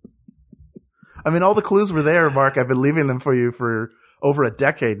 I mean, all the clues were there, Mark. I've been leaving them for you for over a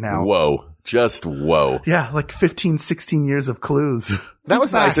decade now. Whoa. Just whoa. Yeah, like 15, 16 years of clues. That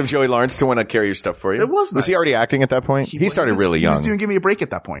was nice of Joey Lawrence to want to carry your stuff for you. It was nice. Was he already acting at that point? He started really young. He was doing Give Me a Break at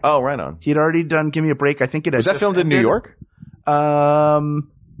that point. Oh, right on. He'd already done Give Me a Break. I think it had Was that filmed in New York? No,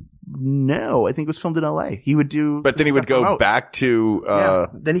 I think it was filmed in LA. He would do. But then he would go back to,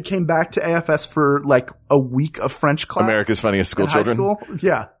 Then he came back to AFS for like a week of French class. America's Funniest School Children. High school.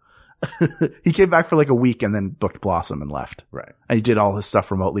 Yeah. He came back for like a week and then booked Blossom and left. Right. And he did all his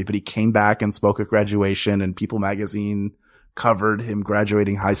stuff remotely, but he came back and spoke at graduation, and People Magazine covered him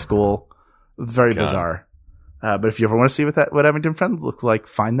graduating high school. Very bizarre. But if you ever want to see what Abington Friends looks like,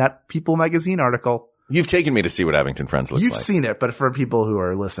 find that People Magazine article. You've taken me to see what Abington Friends looks like. You've seen it, but for people who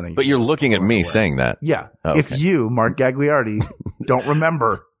are listening. But you're looking at me saying that. Yeah. Oh, okay. If you, Mark Gagliardi, don't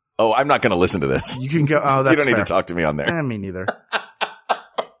remember. Oh, I'm not going to listen to this. You can go. Oh, that's You don't need fair. to talk to me on there. Me neither.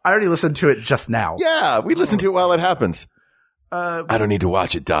 I already listened to it just now. Yeah, we listen to it while it happens. I don't need to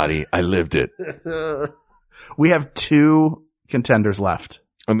watch it, Dottie. I lived it. We have 2 contenders left.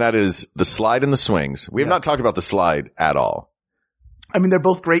 And that is the slide and the swings. We have not talked about the slide at all. I mean, they're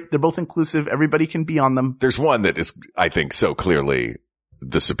both great. They're both inclusive. Everybody can be on them. There's one that is, I think, so clearly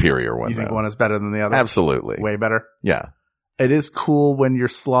the superior one. You think one is better than the other? Absolutely. Way better? Yeah. It is cool when your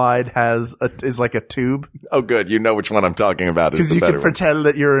slide is like a tube. Oh, good. You know which one I'm talking about. Because you can pretend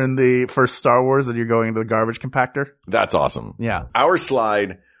that you're in the first Star Wars and you're going into the garbage compactor. That's awesome. Yeah. Our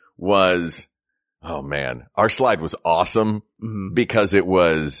slide was, oh man, our slide was awesome because it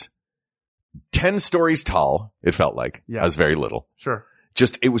was 10 stories tall. It felt like. Yeah. I was very little. Sure.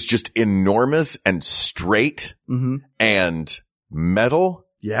 It was just enormous and straight and metal.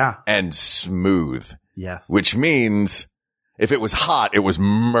 Yeah. And smooth. Yes. Which means if it was hot, it was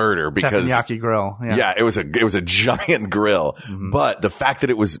murder because teppanyaki grill. Yeah, it was a giant grill. But the fact that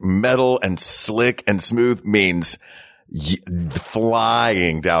it was metal and slick and smooth means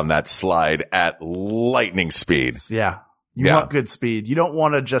flying down that slide at lightning speed. Yeah. You want good speed. You don't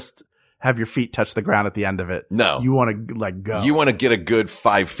want to just have your feet touch the ground at the end of it. No. You want to go. You want to get a good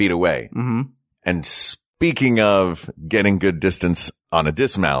 5 feet away. And speaking of getting good distance on a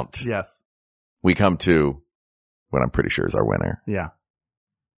dismount. Yes. We come to what I'm pretty sure is our winner. Yeah.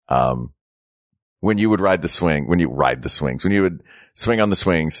 When you would ride the swings, when you would swing on the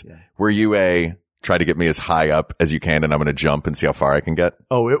swings, were you try to get me as high up as you can and I'm going to jump and see how far I can get?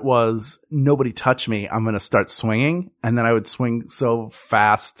 Oh, it was nobody touch me. I'm going to start swinging. And then I would swing so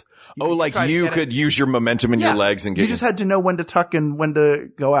fast. You could use your momentum in your legs and get you just had to know when to tuck and when to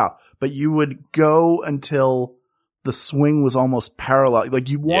go out, but you would go until the swing was almost parallel. Like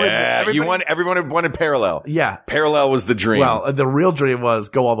you wanted, everyone wanted parallel. Yeah. Parallel was the dream. Well, the real dream was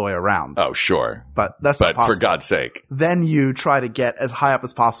go all the way around. Oh, sure. But that's not possible. For God's sake. Then you try to get as high up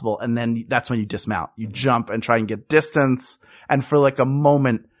as possible. And then that's when you dismount. You jump and try and get distance. And for like a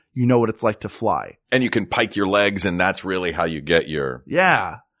moment, you know what it's like to fly. And you can pike your legs and that's really how you get your.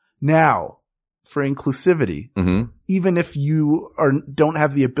 Yeah. Now, for inclusivity, even if you don't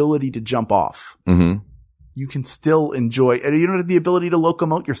have the ability to jump off, you can still enjoy, and you don't have the ability to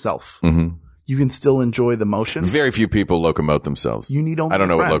locomote yourself. You can still enjoy the motion. Very few people locomote themselves. You need only I don't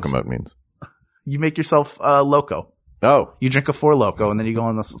know what locomote means. You make yourself loco. Oh. You drink a 4 Loco and then you go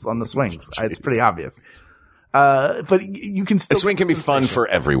on the swings. It's pretty obvious. But you can still. A swing can be fun for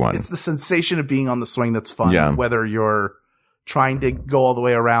everyone. It's the sensation of being on the swing that's fun. Yeah. Whether you're trying to go all the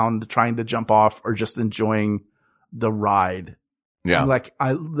way around, trying to jump off, or just enjoying the ride. Yeah. Like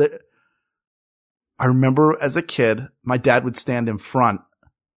I remember as a kid, my dad would stand in front,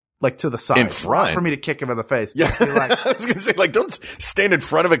 like to the side. In front? For me to kick him in the face. Yeah. Like, I was going to say, like, don't stand in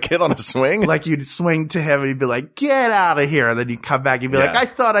front of a kid on a swing. Like you'd swing to him and he'd be like, get out of here. And then you'd come back and be like, I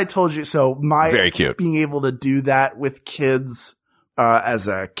thought I told you. So very cute. Being able to do that with kids as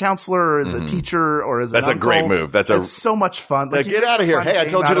a counselor, or as a teacher, or as an uncle. That's a great move. It's so much fun. Like, get out of here. Hey, I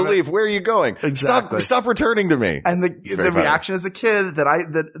told you to leave. Where are you going? Exactly. Stop returning to me. And the reaction as a kid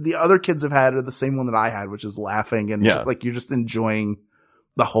that the other kids have had are the same one that I had, which is laughing and like you're just enjoying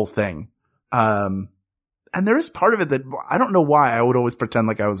the whole thing. And there is part of it that I don't know why I would always pretend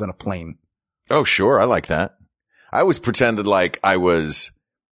like I was in a plane. Oh, sure. I like that. I always pretended like I was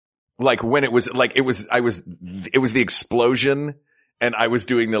like when it was like it was the explosion and I was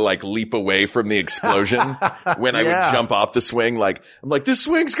doing the like leap away from the explosion when I would jump off the swing. Like, I'm like, this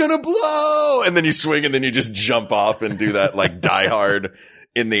swing's going to blow. And then you swing and then you just jump off and do that like Die Hard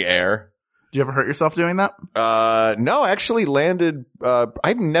in the air. Do you ever hurt yourself doing that? No, I actually landed,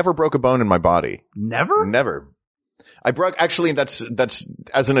 I never broke a bone in my body. Never? Never. I broke, actually, that's,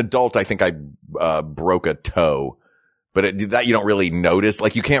 as an adult, I think I, broke a toe, but that you don't really notice.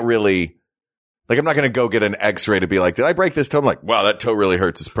 Like, you can't really, like, I'm not going to go get an x-ray to be like, did I break this toe? I'm like, wow, that toe really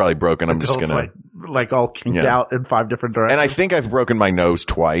hurts. It's probably broken. I'm just going to. Like all kinked out in 5 different directions. And I think I've broken my nose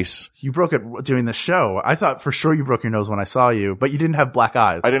twice. You broke it doing the show. I thought for sure you broke your nose when I saw you, but you didn't have black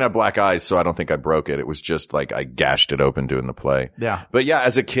eyes. I didn't have black eyes, so I don't think I broke it. It was just like I gashed it open doing the play. Yeah. But yeah,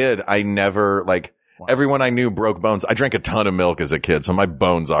 as a kid, I never, like, everyone I knew broke bones. I drank a ton of milk as a kid, so my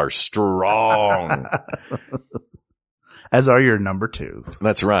bones are strong. As are your number 2s.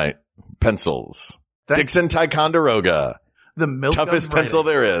 That's right. Pencils. Dixon Ticonderoga. The milk toughest pencil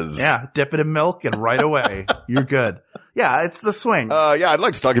there is. Yeah. Dip it in milk and right away. You're good. Yeah. It's the swing. Yeah. I'd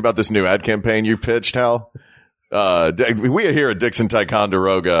like to talk about this new ad campaign you pitched, Hal. We here at Dixon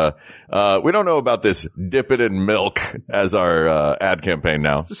Ticonderoga, we don't know about this dip it in milk as our, ad campaign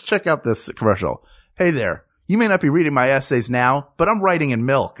now. Just check out this commercial. Hey there. You may not be reading my essays now, but I'm writing in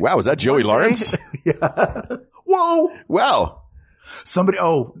milk. Wow. Is that Joey Lawrence? Yeah. Whoa. Wow. Somebody,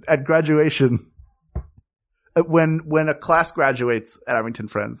 at graduation, when a class graduates at Abington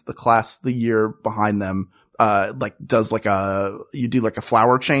Friends, the class the year behind them, does you do like a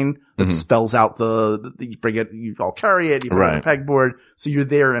flower chain that spells out you bring it, you all carry it, you put it on a pegboard. So you're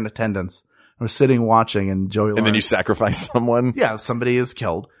there in attendance. I was sitting watching and Joey Lawrence. And then you sacrifice someone? Yeah, somebody is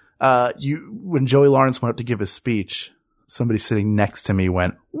killed. When Joey Lawrence went up to give his speech, somebody sitting next to me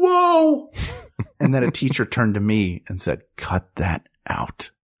went, whoa! And then a teacher turned to me and said, cut that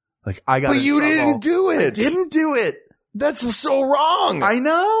out. Like, I got But you didn't do it. I didn't do it. That's so wrong. I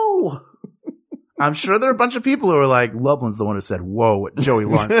know. I'm sure there are a bunch of people who are like, Loveland's the one who said, whoa, at Joey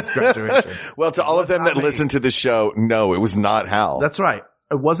Lawrence's graduation. Well, to all of them that listen to the show, no, it was not Hal. That's right.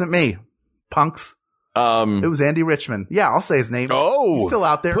 It wasn't me. Punks. It was Andy Richmond. Yeah, I'll say his name. Oh. He's still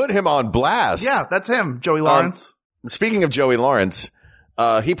out there. Put him on blast. Yeah, that's him. Joey Lawrence. Speaking of Joey Lawrence,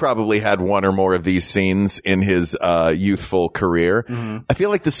 he probably had one or more of these scenes in his youthful career. Mm-hmm. I feel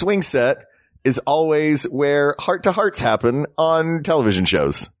like the swing set is always where heart to hearts happen on television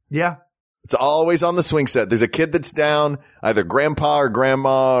shows. Yeah. It's always on the swing set. There's a kid that's down, either grandpa or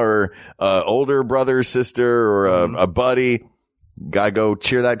grandma or older brother or sister or a buddy. Gotta go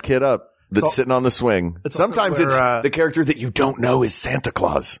cheer that kid up. That's sitting on the swing. Sometimes it's the character that you don't know is Santa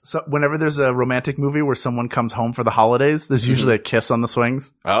Claus. So whenever there's a romantic movie where someone comes home for the holidays, there's usually a kiss on the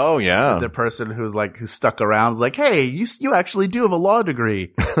swings. Oh yeah. The person who stuck around is like, hey, you actually do have a law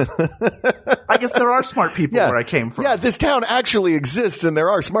degree. I guess there are smart people where I came from. Yeah, this town actually exists and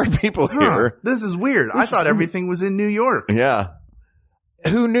there are smart people here. This is weird. I thought everything was in New York. Yeah.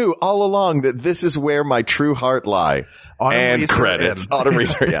 Who knew all along that this is where my true heart lie? And credits. Autumn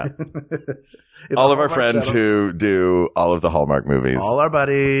Reeser, yeah. All of our friends who do all of the Hallmark movies. All our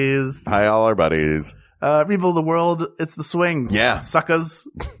buddies. Hi, all our buddies. People of the world, it's the swings. Yeah. Suckers.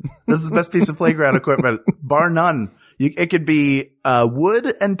 This is the best piece of playground equipment, bar none. It could be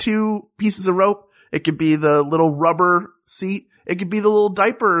wood and 2 pieces of rope. It could be the little rubber seat. It could be the little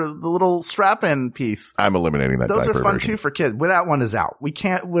diaper, the little strap-in piece. I'm eliminating that. Those diaper are fun version. too for kids. Well, that one is out. We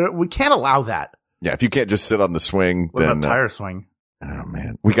can't allow that. Yeah, if you can't just sit on the swing, what then about tire swing? Oh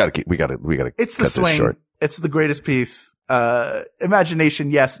man, we gotta. It's the swing. Short. It's the greatest piece.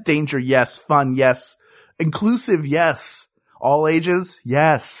 Imagination, yes. Danger, yes. Fun, yes. Inclusive, yes. All ages,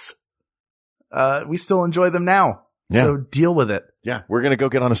 yes. We still enjoy them now. Yeah. So deal with it. Yeah, we're gonna go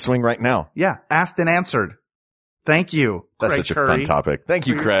get on a swing right now. Yeah, asked and answered. Thank you. That's Craig such Curry, a fun topic. Thank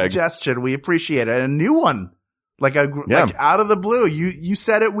you, Craig. Suggestion. We appreciate it. And a new one. Like out of the blue. You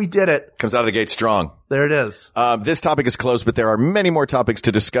said it, we did it. Comes out of the gate strong. There it is. This topic is closed, but there are many more topics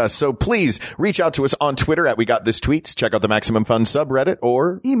to discuss. So please reach out to us on Twitter at We Got This Tweets. Check out the Maximum Fun subreddit,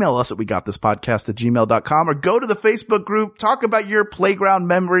 or email us at wegotThisPodcast@gmail.com, or go to the Facebook group. Talk about your playground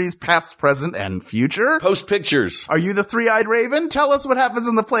memories, past, present, and future. Post pictures. Are you the three-eyed raven? Tell us what happens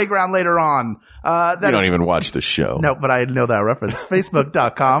in the playground later on. You don't even watch the show. No, but I know that reference.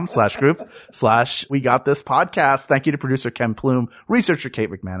 Facebook.com/groups/We Got This Podcast. Thank you to producer Ken Plume, researcher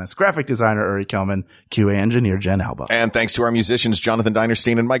Kate McManus, graphic designer Uri Kelman, QA engineer Jen Alba. And thanks to our musicians, Jonathan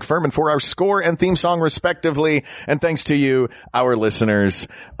Dinerstein and Mike Furman, for our score and theme song, respectively. And thanks to you, our listeners.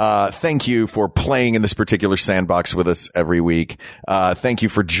 Thank you for playing in this particular sandbox with us every week. Thank you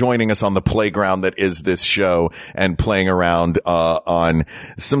for joining us on the playground that is this show and playing around, on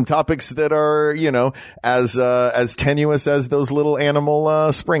some topics that are, as tenuous as those little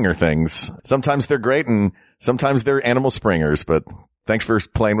animal, Springer things. Sometimes they're great and sometimes they're animal Springers, but thanks for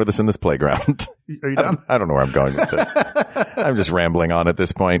playing with us in this playground. Are you done? I don't know where I'm going with this. I'm just rambling on at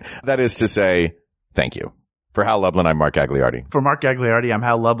this point. That is to say, thank you. For Hal Lublin, I'm Mark Gagliardi. For Mark Gagliardi, I'm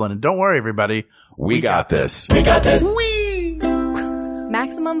Hal Lublin. And don't worry, everybody. We got this. We got this.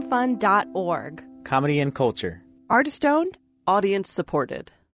 MaximumFun.org. Comedy and culture. Artist owned. Audience supported.